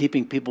presence were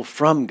keeping people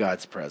from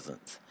God's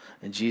presence.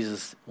 And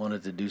Jesus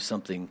wanted to do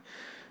something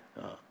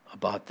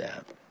about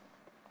that.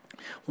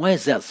 Why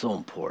is that so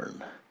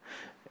important?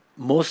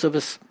 Most of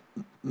us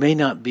may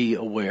not be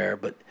aware,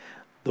 but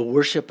the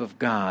worship of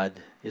God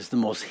is the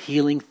most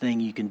healing thing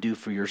you can do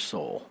for your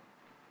soul.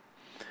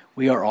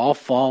 We are all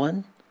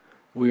fallen.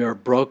 We are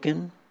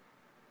broken.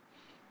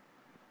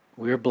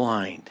 We are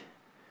blind.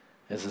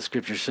 As the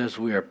scripture says,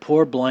 we are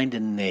poor, blind,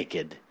 and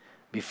naked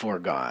before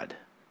God.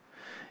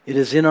 It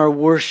is in our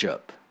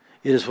worship,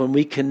 it is when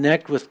we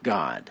connect with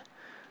God,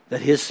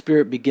 that his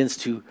Spirit begins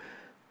to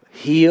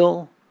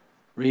heal,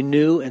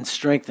 renew, and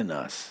strengthen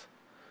us.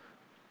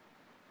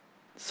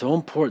 It's so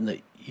important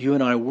that you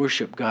and I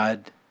worship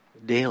God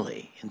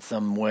daily in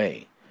some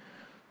way.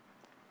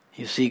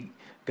 You see,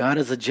 God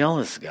is a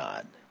jealous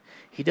God.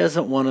 He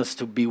doesn't want us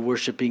to be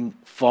worshiping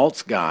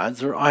false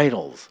gods or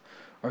idols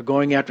or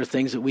going after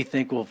things that we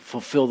think will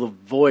fulfill the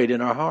void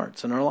in our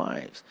hearts and our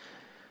lives.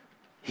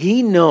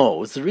 He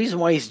knows. The reason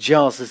why he's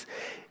jealous is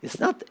it's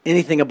not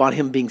anything about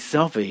him being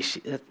selfish.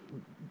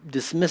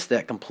 Dismiss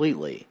that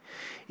completely.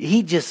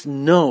 He just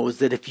knows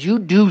that if you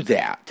do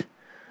that,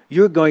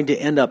 you're going to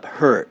end up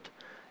hurt.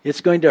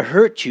 It's going to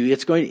hurt you.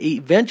 It's going to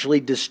eventually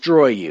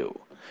destroy you.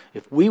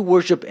 If we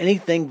worship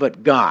anything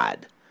but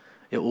God,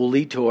 it will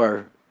lead to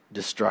our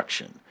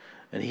destruction.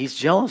 And he's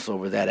jealous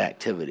over that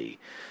activity.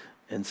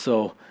 And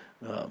so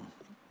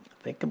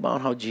think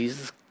about how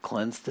Jesus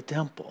cleansed the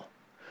temple.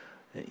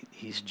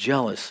 He's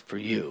jealous for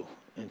you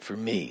and for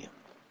me.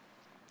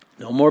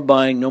 No more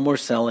buying, no more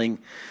selling.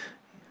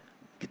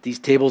 Get these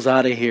tables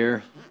out of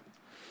here.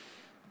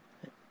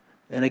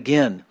 And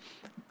again,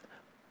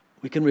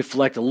 we can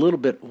reflect a little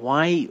bit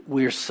why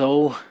we're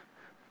so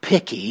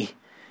picky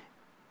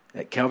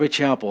at Calvary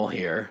Chapel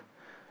here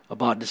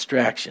about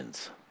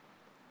distractions.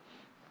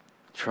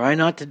 Try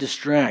not to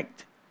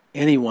distract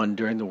anyone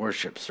during the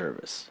worship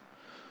service,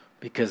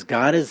 because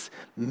God is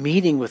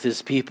meeting with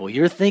his people.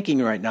 You're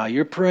thinking right now,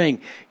 you're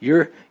praying,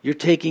 you're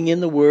taking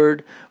in the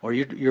word, or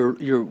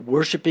you're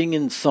worshiping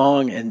in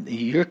song, and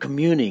you're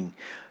communing.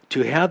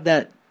 To have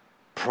that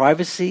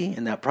privacy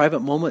and that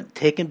private moment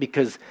taken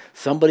because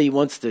somebody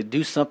wants to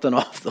do something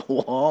off the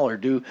wall or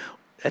do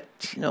that,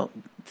 it's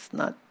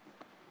not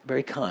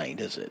very kind,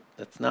 is it?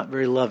 That's not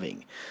very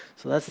loving.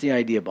 So that's the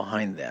idea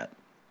behind that.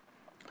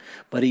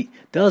 But he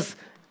does,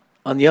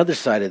 on the other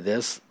side of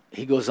this,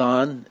 he goes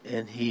on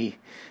and he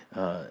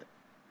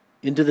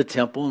into the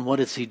temple, and what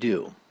does he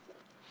do?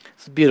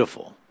 It's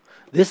beautiful.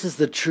 This is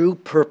the true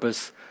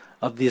purpose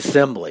of the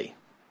assembly.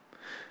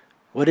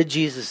 What did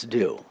Jesus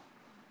do?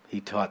 He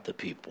taught the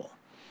people.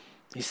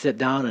 He sat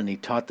down and he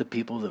taught the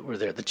people that were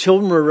there. The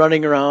children were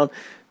running around.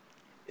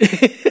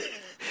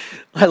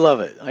 I love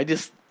it.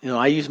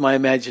 I use my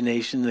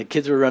imagination. The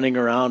kids were running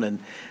around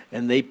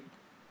and they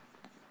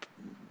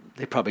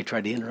probably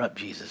tried to interrupt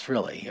Jesus,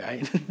 really,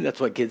 right? That's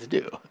what kids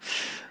do.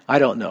 I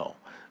don't know.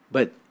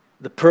 But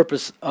the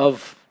purpose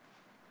of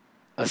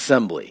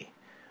assembly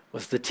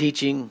was the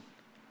teaching,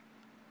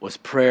 was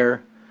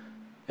prayer,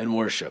 and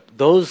worship.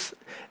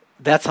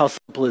 That's how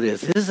simple it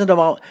is. It isn't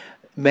about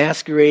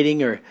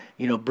masquerading or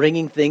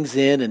bringing things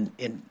in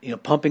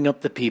and pumping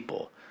up the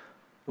people.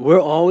 We're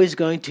always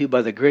going to,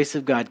 by the grace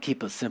of God,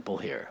 keep it simple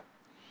here.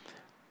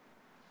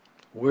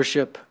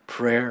 worship,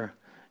 prayer,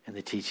 and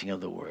the teaching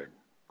of the word.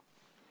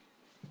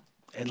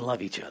 And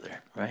love each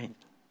other, right?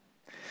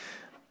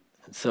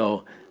 And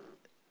so,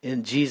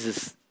 in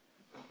Jesus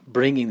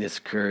bringing this,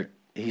 Kurt,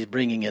 he's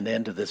bringing an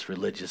end to this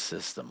religious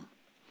system.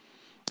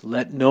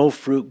 Let no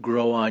fruit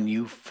grow on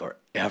you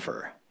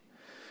forever.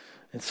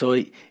 And so,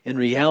 in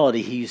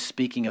reality, he's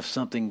speaking of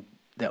something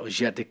that was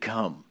yet to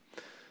come.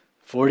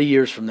 40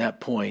 years from that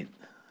point,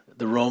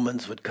 the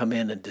Romans would come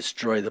in and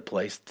destroy the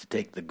place to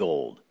take the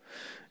gold.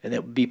 And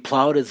it would be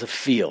plowed as a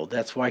field.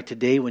 That's why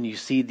today when you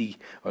see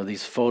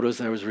these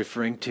photos I was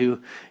referring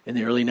to in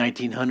the early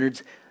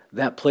 1900s,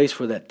 that place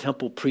where that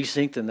temple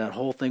precinct and that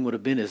whole thing would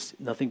have been is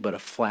nothing but a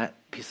flat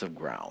piece of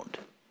ground.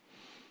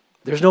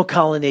 There's no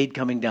colonnade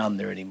coming down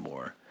there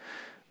anymore.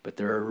 But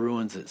there are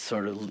ruins that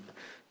sort of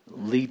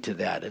lead to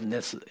that. And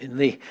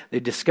they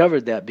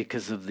discovered that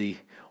because of the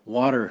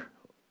water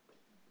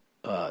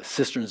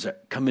cisterns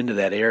that come into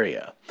that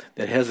area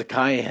that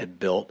Hezekiah had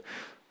built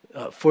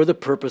for the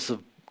purpose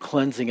of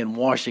cleansing and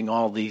washing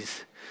all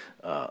these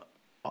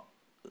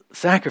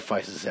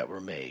sacrifices that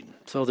were made.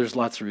 So there's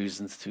lots of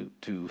reasons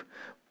to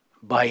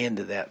buy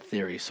into that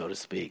theory, so to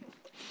speak.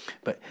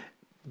 But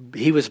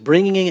he was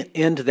bringing it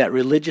into that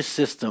religious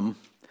system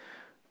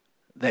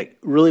that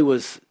really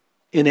was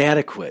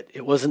inadequate.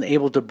 It wasn't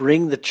able to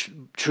bring the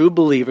true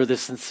believer, the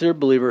sincere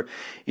believer,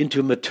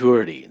 into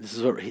maturity. This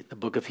is what the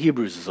book of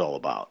Hebrews is all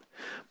about.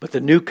 But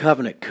the new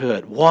covenant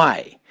could.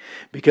 Why?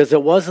 Because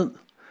it wasn't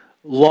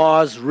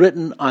laws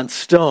written on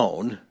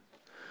stone.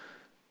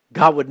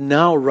 God would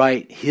now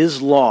write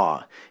his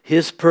law,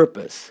 his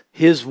purpose,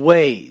 his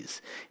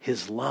ways,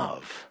 his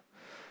love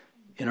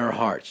in our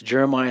hearts.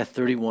 Jeremiah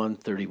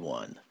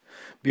 31:31.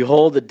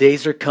 Behold, the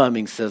days are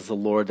coming, says the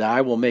Lord, that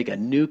I will make a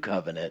new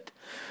covenant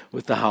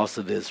with the house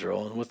of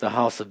Israel and with the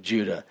house of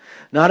Judah,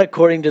 not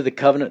according to the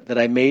covenant that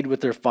I made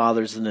with their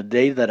fathers in the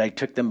day that I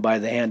took them by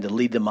the hand to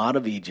lead them out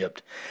of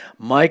Egypt,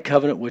 my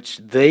covenant which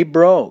they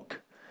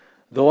broke,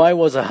 though I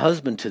was a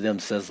husband to them,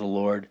 says the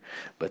Lord.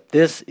 But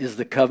this is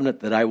the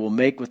covenant that I will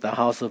make with the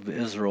house of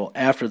Israel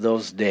after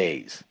those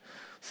days,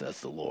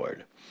 says the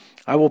Lord.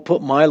 I will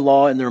put my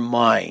law in their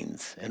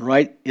minds and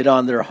write it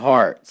on their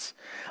hearts.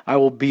 I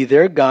will be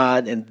their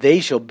God, and they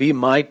shall be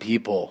my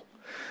people.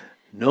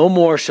 No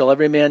more shall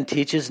every man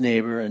teach his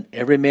neighbor and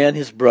every man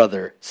his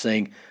brother,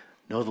 saying,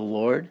 Know the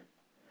Lord?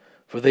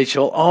 For they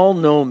shall all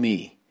know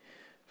me,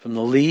 from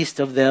the least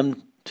of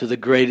them to the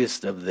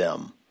greatest of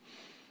them,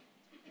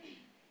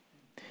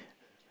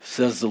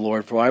 says the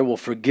Lord. For I will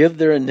forgive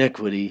their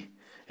iniquity,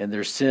 and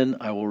their sin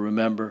I will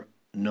remember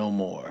no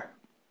more.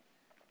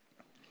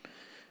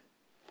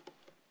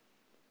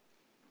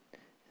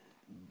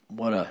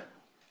 What a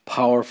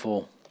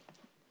powerful,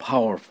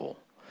 powerful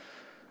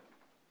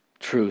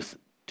truth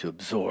to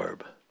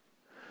absorb.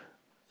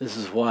 This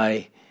is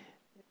why,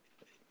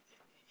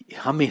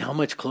 how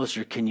much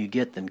closer can you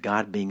get than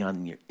God being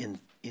on your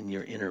in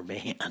your inner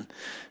man?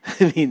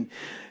 I mean,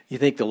 you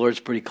think the Lord's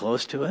pretty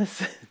close to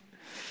us?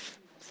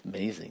 It's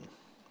amazing.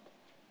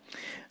 I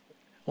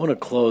want to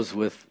close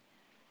with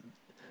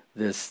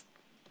this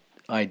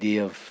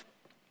idea of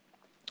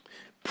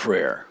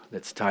prayer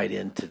that's tied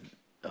into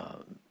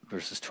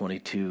verses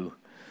 22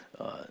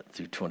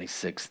 through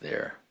 26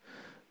 there.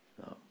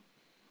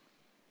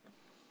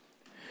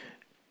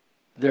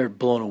 They're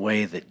blown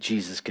away that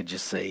Jesus could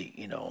just say,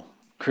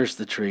 curse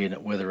the tree and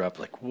it wither up.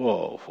 Like,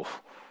 whoa.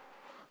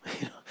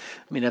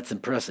 That's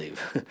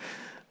impressive.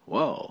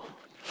 Whoa.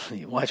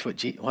 Watch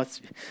what I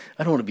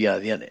don't want to be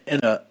on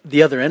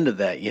the other end of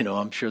that.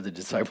 I'm sure the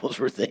disciples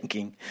were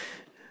thinking,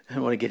 I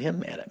don't want to get him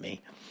mad at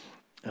me.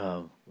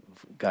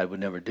 God would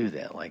never do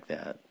that like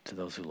that to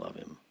those who love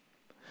him.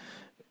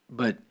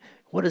 But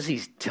what is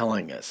he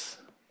telling us?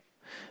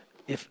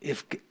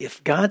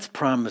 If God's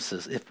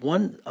promises, if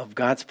one of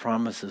God's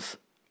promises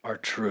are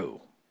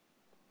true,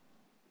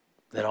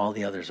 then all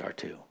the others are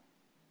too.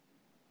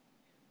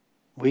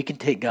 We can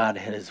take God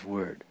at his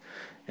word.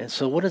 And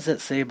so what does that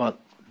say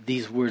about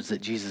these words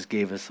that Jesus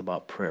gave us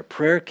about prayer?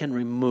 Prayer can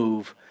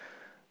remove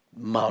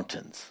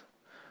mountains.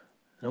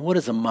 Now what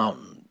is a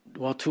mountain?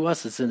 Well, to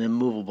us it's an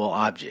immovable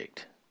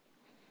object.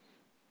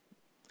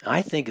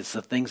 I think it's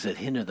the things that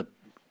hinder the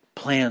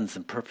plans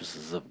and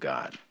purposes of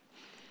God.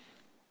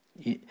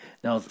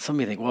 Now, some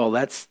of you think, well,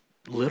 that's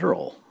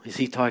literal. Is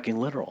he talking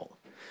literal?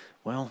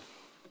 Well,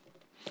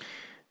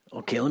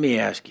 okay, let me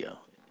ask you,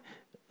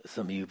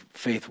 some of you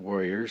faith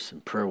warriors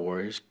and prayer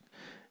warriors,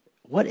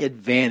 what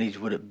advantage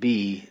would it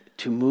be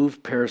to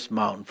move Paris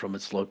Mountain from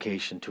its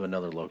location to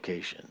another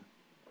location?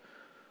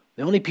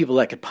 The only people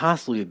that could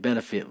possibly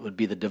benefit would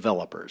be the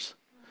developers.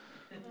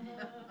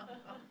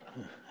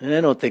 And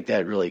I don't think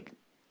that really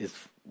is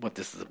what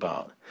this is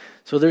about.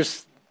 So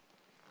there's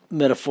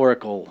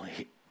metaphorical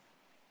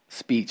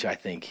speech, I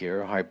think,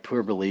 here,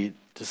 hyperbole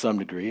to some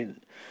degree. I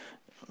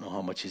don't know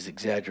how much he's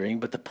exaggerating,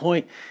 but the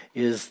point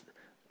is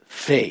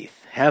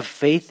faith. Have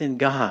faith in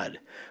God.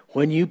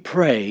 When you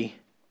pray,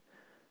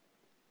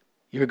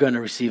 you're going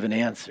to receive an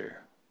answer.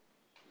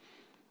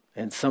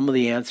 And some of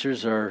the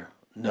answers are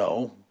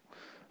no,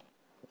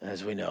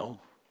 as we know.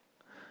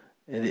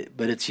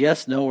 But it's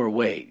yes, no, or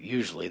wait,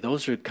 usually.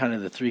 Those are kind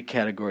of the three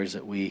categories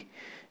that we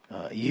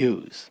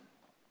use.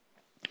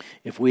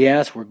 If we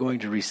ask, we're going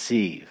to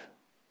receive,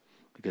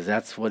 because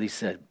that's what he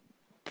said.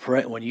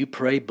 Pray, when you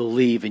pray,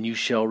 believe, and you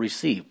shall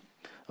receive.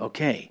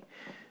 Okay.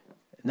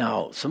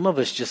 Now, some of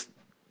us just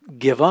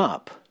give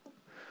up.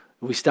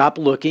 We stop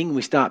looking,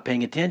 we stop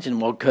paying attention.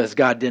 Well, because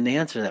God didn't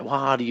answer that. Well,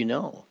 how do you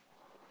know?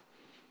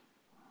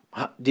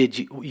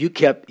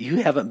 You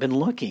haven't been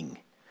looking.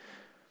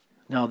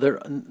 Now,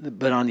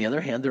 but on the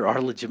other hand, there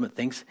are legitimate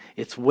things.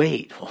 It's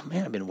wait. Well,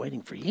 man, I've been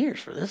waiting for years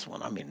for this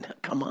one. I mean,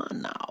 come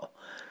on now.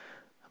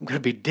 I'm going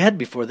to be dead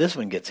before this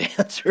one gets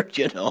answered,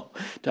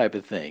 type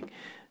of thing.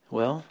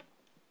 Well,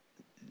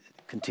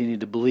 continue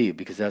to believe,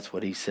 because that's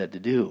what he said to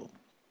do.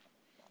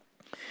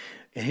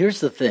 And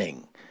here's the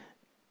thing.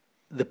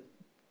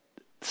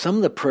 Some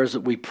of the prayers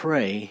that we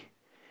pray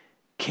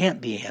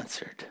can't be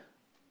answered.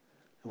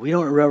 We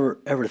don't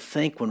ever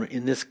think when we're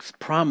in this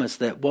promise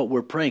that what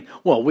we're praying,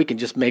 well, we can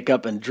just make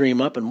up and dream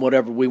up and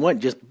whatever we want,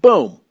 just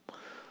boom.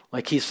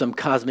 Like he's some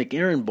cosmic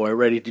errand boy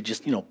ready to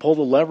just, pull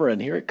the lever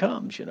and here it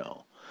comes,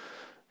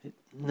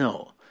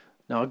 No.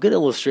 Now, a good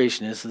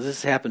illustration is,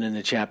 this happened in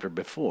the chapter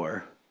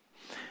before,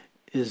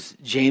 is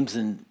James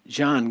and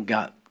John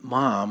got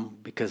mom,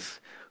 because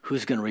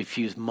who's going to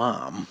refuse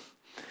mom?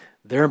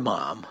 Their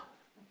mom.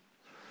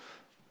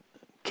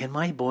 Can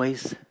my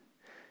boys...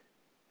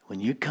 When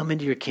you come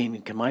into your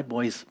kingdom, can my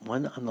boys,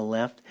 one on the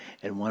left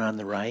and one on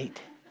the right?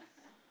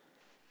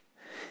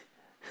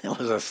 That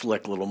was a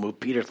slick little move.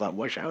 Peter thought,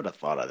 wish I would have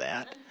thought of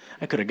that.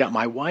 I could have got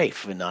my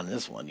wife in on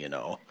this one,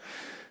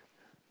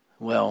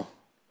 Well,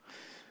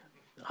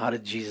 how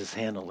did Jesus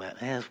handle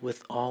that? As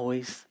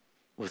always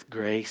with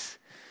grace,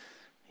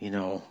 you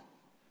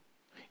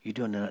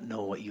do not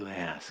know what you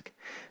ask.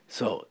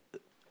 So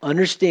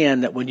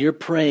understand that when you're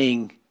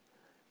praying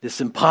this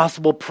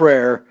impossible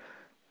prayer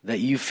that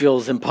you feel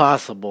is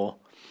impossible,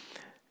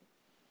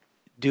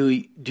 do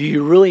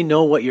you really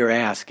know what you're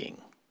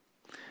asking?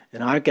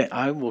 And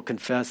I will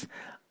confess,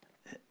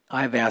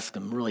 I've asked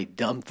them really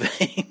dumb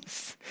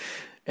things,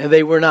 and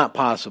they were not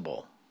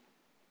possible.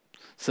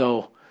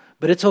 So,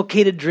 but it's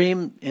okay to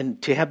dream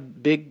and to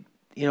have big,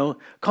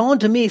 call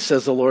unto me,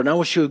 says the Lord, and I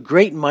will show you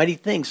great and mighty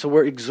things. So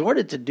we're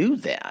exhorted to do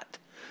that.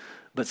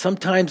 But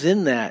sometimes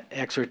in that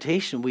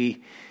exhortation,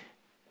 we,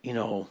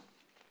 don't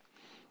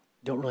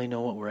really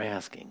know what we're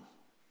asking.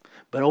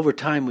 But over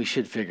time, we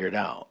should figure it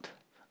out.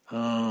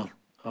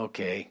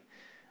 Okay,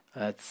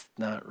 that's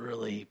not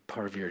really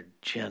part of your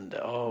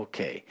agenda.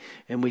 Okay,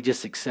 and we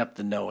just accept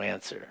the no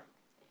answer.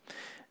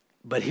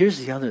 But here's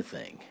the other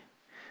thing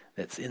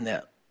that's in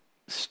that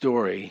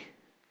story,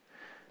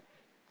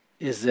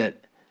 is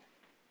that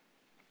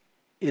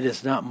it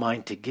is not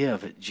mine to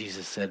give,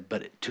 Jesus said,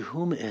 but to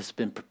whom it has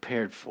been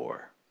prepared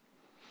for.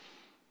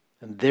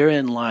 And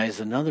therein lies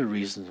another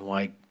reason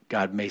why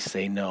God may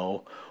say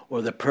no,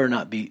 or the prayer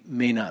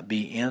may not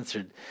be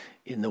answered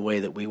in the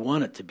way that we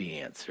want it to be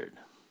answered.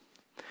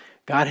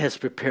 God has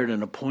prepared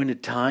an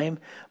appointed time,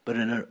 but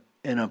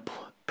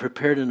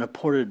prepared an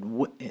appointed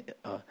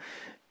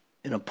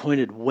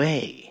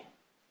way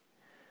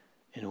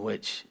in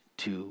which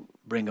to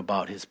bring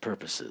about his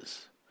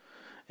purposes.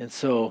 And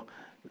so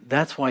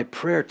that's why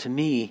prayer to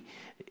me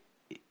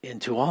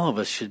and to all of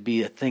us should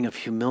be a thing of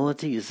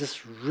humility. Is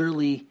this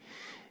really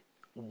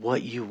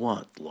what you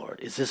want, Lord?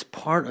 Is this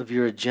part of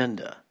your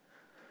agenda?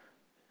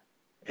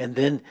 And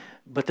then,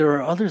 but there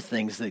are other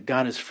things that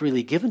God has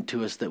freely given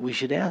to us that we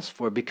should ask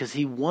for, because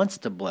he wants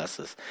to bless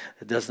us.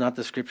 Does not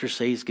the scripture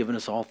say he's given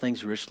us all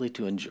things richly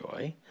to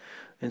enjoy?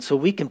 And so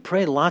we can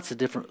pray lots of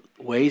different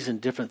ways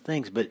and different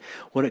things, but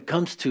when it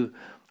comes to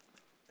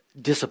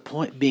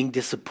being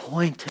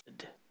disappointed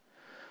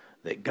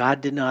that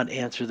God did not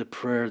answer the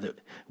prayer, that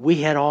we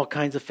had all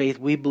kinds of faith,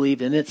 we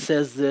believed, and it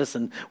says this,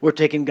 and we're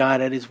taking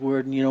God at his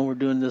word, and we're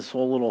doing this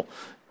whole little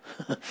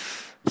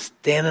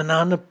standing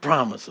on the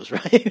promises,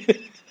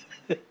 right?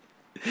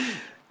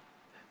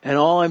 And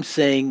all I'm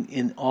saying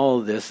in all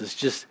of this is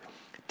just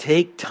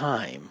take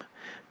time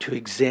to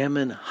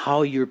examine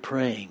how you're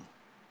praying,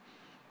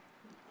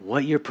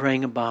 what you're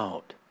praying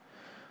about,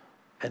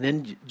 and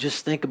then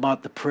just think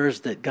about the prayers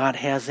that God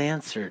has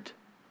answered.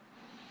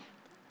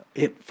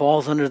 It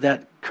falls under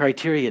that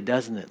criteria,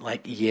 doesn't it?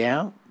 Like,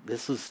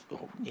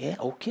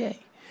 okay.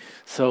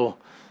 So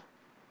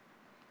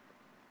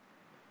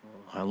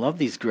I love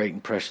these great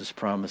and precious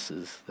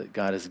promises that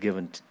God has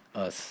given to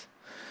us.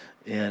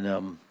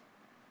 And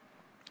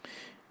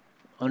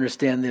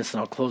understand this,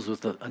 and I'll close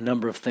with a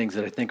number of things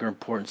that I think are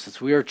important,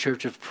 since we are a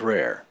church of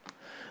prayer,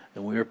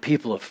 and we are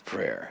people of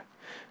prayer.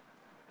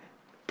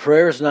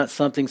 Prayer is not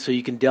something so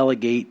you can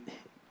delegate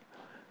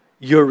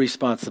your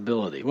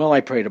responsibility. Well,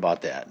 I prayed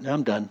about that. Now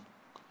I'm done.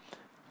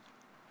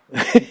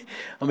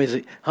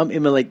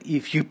 Like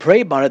if you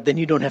pray about it, then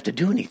you don't have to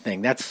do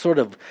anything. That's sort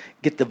of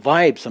get the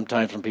vibe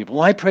sometimes from people.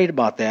 Well, I prayed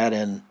about that,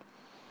 and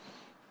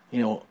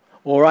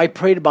or I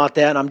prayed about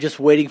that, and I'm just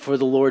waiting for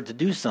the Lord to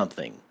do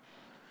something.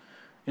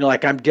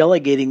 Like I'm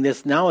delegating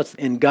this, now it's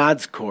in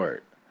God's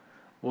court.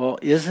 Well,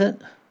 is it?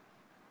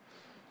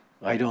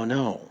 I don't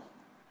know.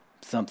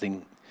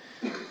 something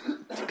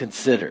to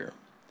consider.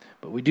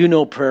 But we do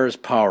know prayer is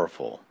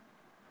powerful.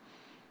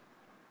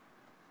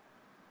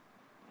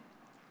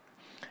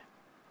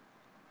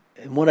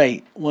 And what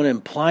I want to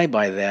imply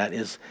by that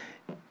is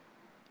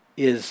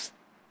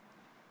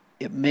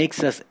it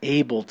makes us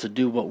able to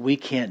do what we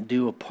can't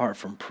do apart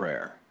from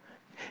prayer.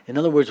 In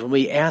other words, when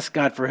we ask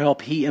God for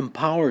help, He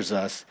empowers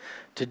us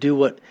to do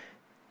what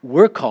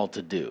we're called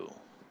to do.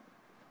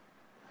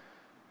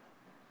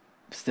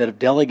 Instead of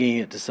delegating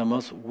it to someone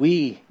else,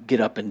 we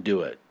get up and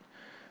do it.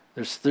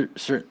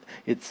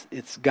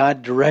 It's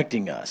God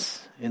directing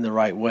us in the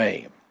right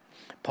way.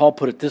 Paul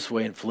put it this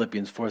way in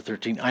Philippians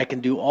 4:13, I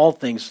can do all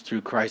things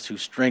through Christ who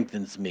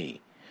strengthens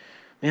me.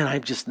 Man,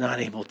 I'm just not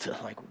able to,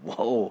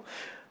 whoa.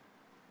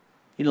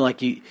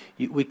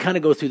 We kind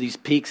of go through these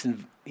peaks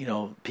and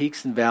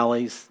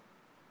valleys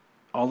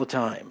all the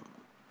time.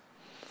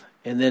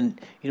 And then,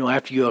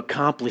 after you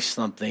accomplish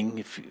something,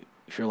 if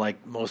you're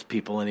like most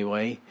people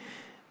anyway,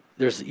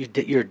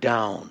 you're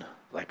down.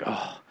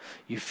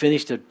 You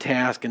finished a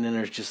task and then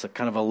there's just a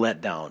kind of a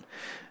letdown.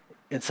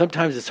 And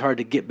sometimes it's hard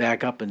to get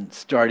back up and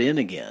start in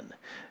again.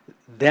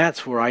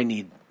 That's where I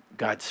need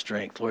God's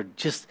strength. Lord,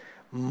 just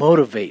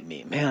motivate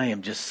me. Man, I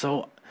am just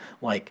so,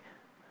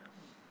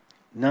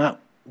 not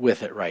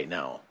with it right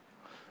now.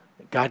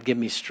 God, give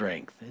me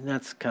strength. And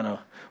that's kind of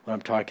what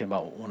I'm talking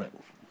about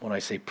when I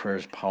say prayer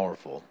is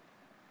powerful.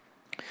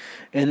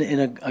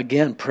 And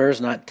again, prayer is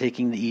not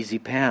taking the easy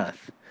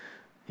path.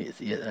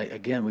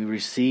 Again, we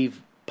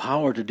receive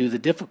power to do the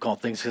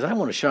difficult things because I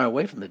want to shy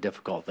away from the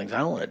difficult things. I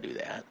don't want to do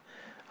that.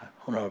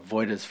 I want to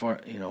avoid it as far,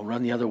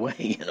 run the other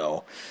way,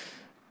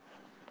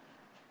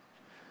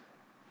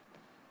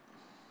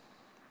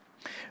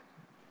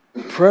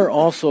 Prayer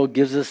also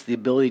gives us the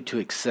ability to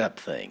accept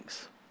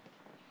things.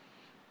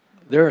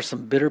 There are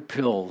some bitter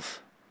pills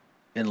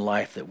in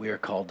life that we are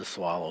called to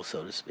swallow,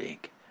 so to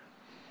speak.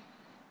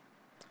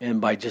 And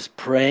by just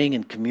praying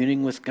and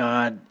communing with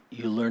God,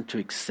 you learn to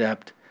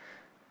accept,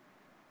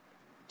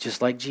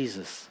 just like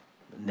Jesus,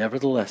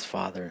 nevertheless,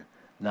 Father,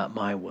 not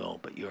my will,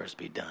 but yours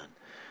be done.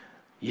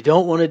 You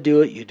don't want to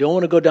do it. You don't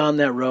want to go down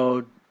that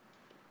road.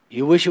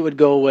 You wish it would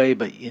go away,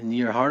 but in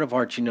your heart of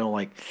hearts,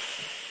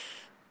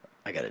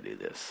 I got to do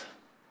this.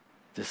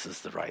 This is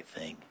the right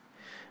thing.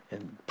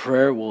 And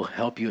prayer will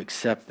help you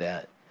accept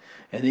that.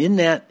 And in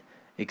that,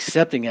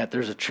 accepting that,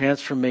 there's a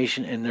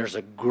transformation and there's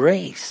a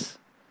grace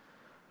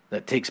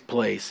that takes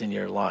place in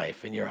your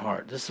life, in your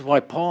heart. This is why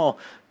Paul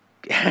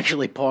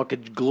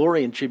could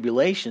glory in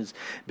tribulations,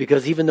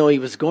 because even though he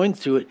was going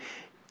through it,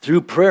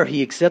 through prayer,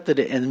 he accepted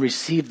it and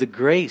received the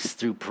grace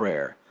through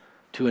prayer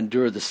to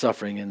endure the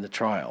suffering and the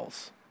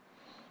trials.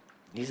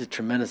 He's a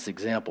tremendous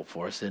example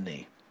for us, isn't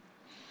he?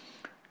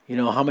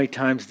 How many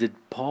times did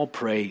Paul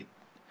pray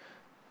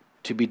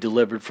to be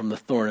delivered from the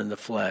thorn in the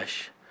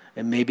flesh?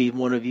 And maybe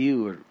one of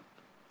you or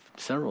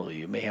several of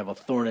you may have a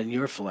thorn in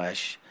your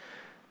flesh.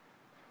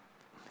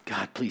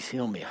 God, please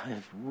heal me.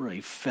 I'm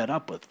really fed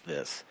up with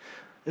this.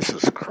 This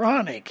is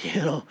chronic,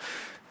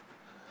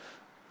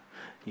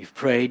 You've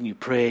prayed and you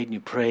prayed and you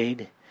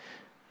prayed,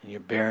 and you're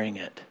bearing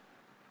it.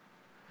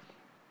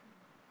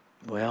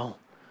 Well,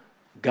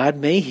 God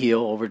may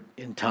heal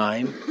in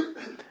time,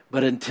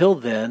 but until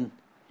then,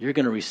 you're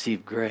going to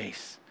receive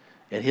grace,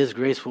 and His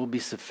grace will be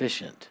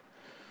sufficient.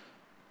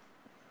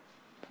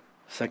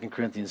 2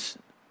 Corinthians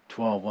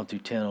 12, 1 through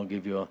 10 will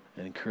give you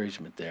an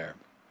encouragement there.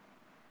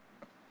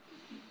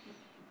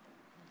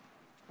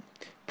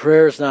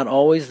 Prayer is not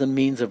always the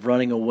means of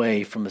running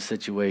away from a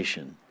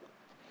situation.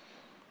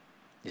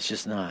 It's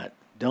just not.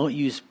 Don't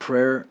use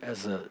prayer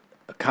as a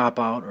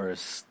cop-out or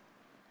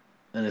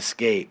an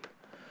escape.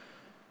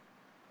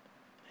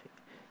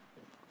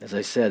 As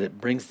I said, it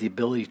brings the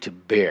ability to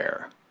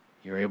bear.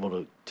 You're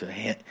able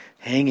to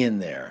hang in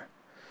there.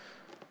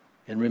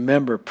 And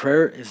remember,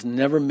 prayer is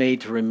never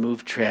made to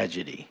remove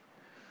tragedy.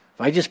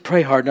 If I just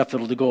pray hard enough,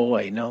 it'll go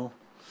away. No.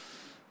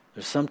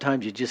 There's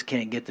sometimes you just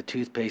can't get the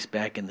toothpaste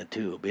back in the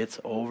tube. It's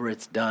over,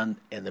 it's done,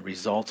 and the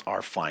results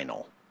are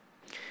final.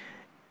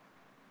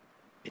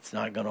 It's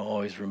not going to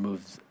always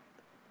remove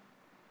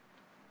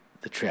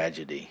the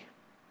tragedy.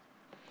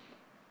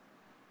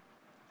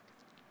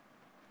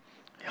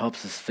 It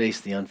helps us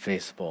face the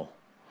unfaceable.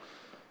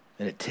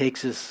 And it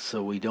takes us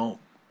so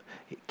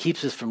it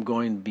keeps us from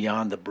going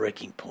beyond the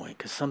breaking point,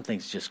 because some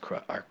things just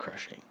are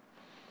crushing.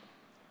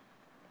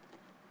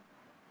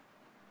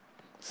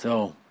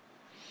 So,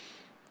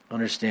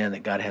 understand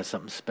that God has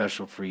something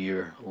special for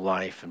your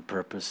life and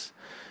purpose.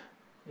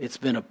 It's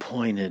been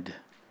appointed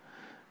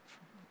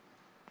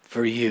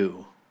for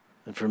you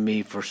and for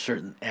me for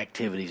certain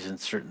activities and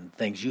certain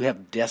things. You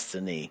have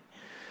destiny,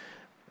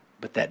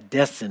 but that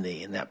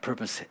destiny and that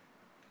purpose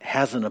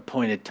has an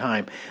appointed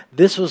time.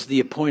 This was the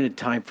appointed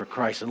time for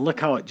Christ, and look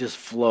how it just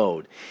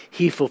flowed.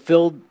 He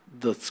fulfilled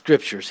the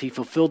scriptures. He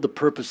fulfilled the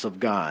purpose of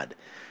God,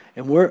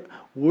 and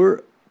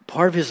we're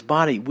part of His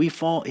body. We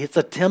fall. It's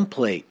a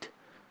template.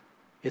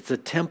 It's a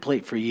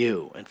template for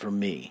you and for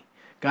me.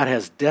 God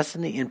has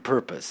destiny and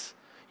purpose.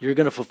 You're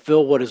going to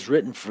fulfill what is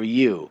written for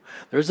you.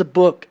 There's a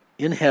book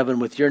in heaven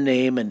with your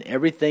name and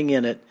everything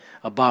in it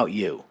about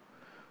you.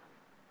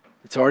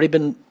 It's already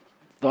been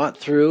thought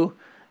through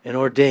and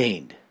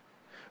ordained.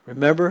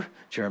 Remember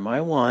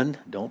Jeremiah 1,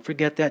 don't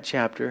forget that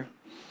chapter.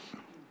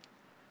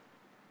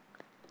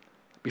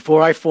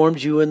 Before I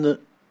formed you in the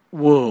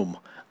womb,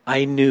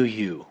 I knew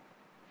you.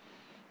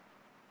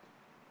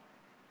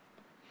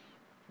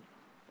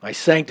 I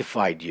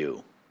sanctified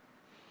you.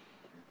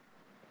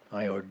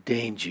 I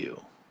ordained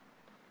you.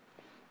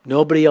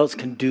 Nobody else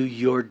can do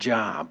your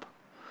job.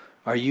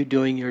 Are you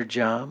doing your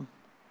job?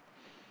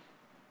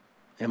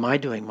 Am I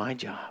doing my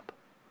job?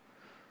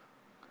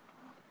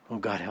 Oh,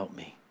 God, help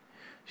me.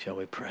 Shall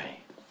we pray?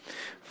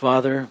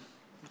 Father,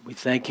 we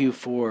thank you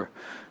for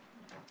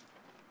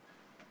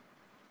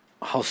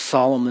how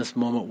solemn this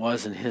moment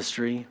was in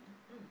history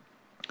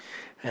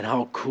and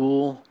how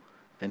cool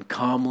and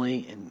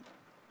calmly and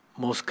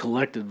most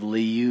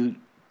collectively you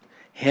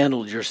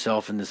handled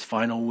yourself in this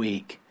final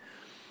week.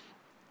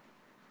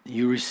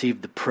 You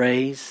received the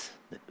praise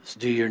that was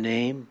due your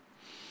name.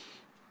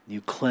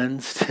 You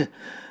cleansed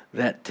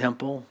that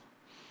temple.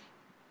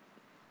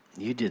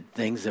 You did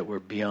things that were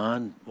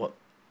beyond what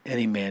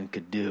any man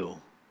could do.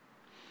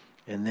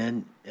 And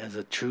then, as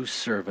a true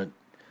servant,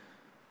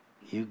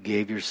 you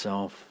gave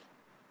yourself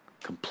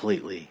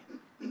completely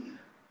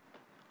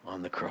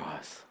on the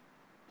cross.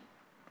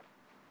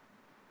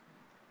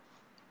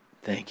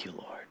 Thank you,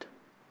 Lord.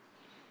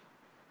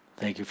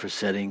 Thank you for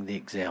setting the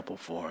example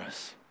for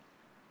us.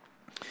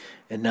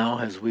 And now,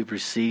 as we've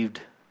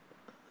received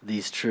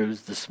these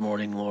truths this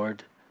morning,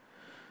 Lord,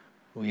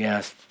 we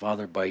ask,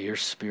 Father, by your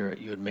Spirit,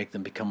 you would make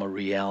them become a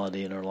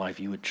reality in our life.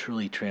 You would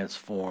truly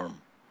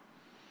transform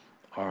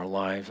our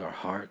lives, our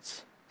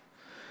hearts.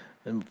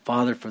 And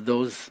Father, for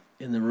those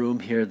in the room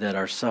here that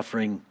are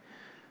suffering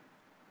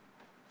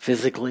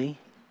physically,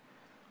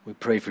 we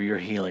pray for your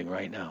healing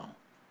right now.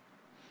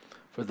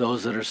 For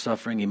those that are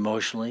suffering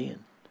emotionally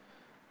and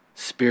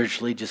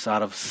spiritually, just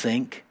out of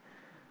sync,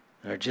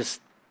 or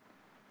just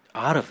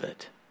out of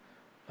it,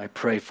 I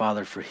pray,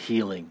 Father, for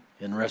healing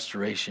and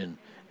restoration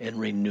and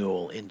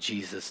renewal in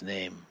Jesus'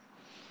 name.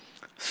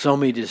 So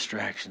many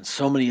distractions,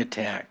 so many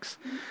attacks.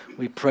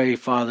 We pray,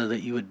 Father,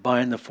 that you would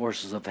bind the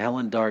forces of hell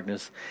and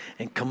darkness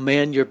and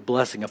command your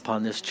blessing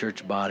upon this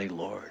church body,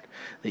 Lord.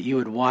 That you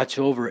would watch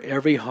over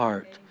every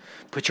heart.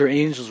 Put your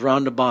angels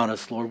round about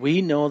us, Lord.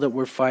 We know that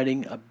we're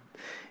fighting a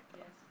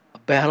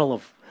battle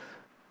of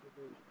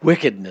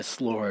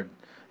wickedness, Lord.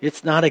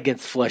 It's not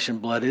against flesh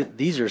and blood.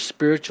 These are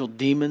spiritual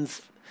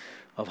demons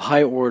of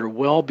high order,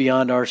 well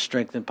beyond our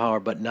strength and power,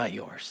 but not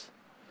yours.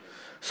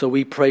 So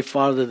we pray,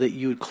 Father, that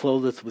you would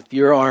clothe us with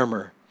your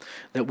armor,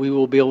 that we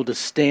will be able to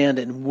stand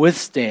and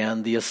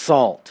withstand the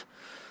assault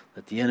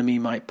that the enemy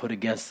might put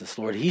against us,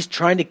 Lord. He's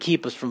trying to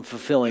keep us from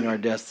fulfilling our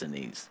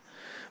destinies.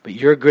 But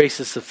your grace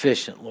is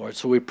sufficient, Lord.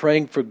 So we're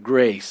praying for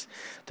grace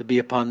to be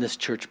upon this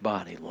church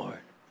body, Lord.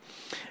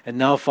 And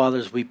now, Father,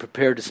 as we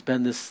prepare to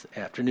spend this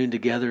afternoon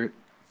together,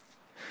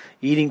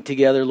 eating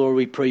together, Lord,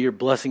 we pray your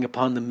blessing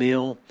upon the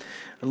meal.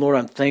 And Lord,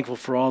 I'm thankful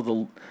for all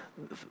the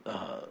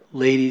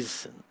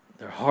ladies and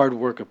their hard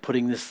work of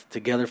putting this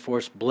together for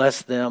us.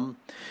 Bless them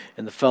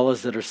and the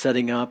fellows that are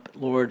setting up,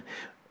 Lord,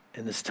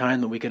 in this time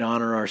that we can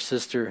honor our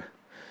sister,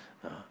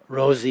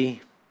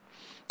 Rosie.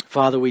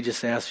 Father, we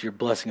just ask your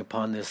blessing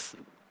upon this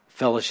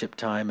fellowship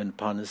time and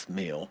upon this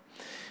meal.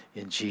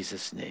 In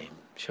Jesus' name.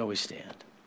 Shall we stand?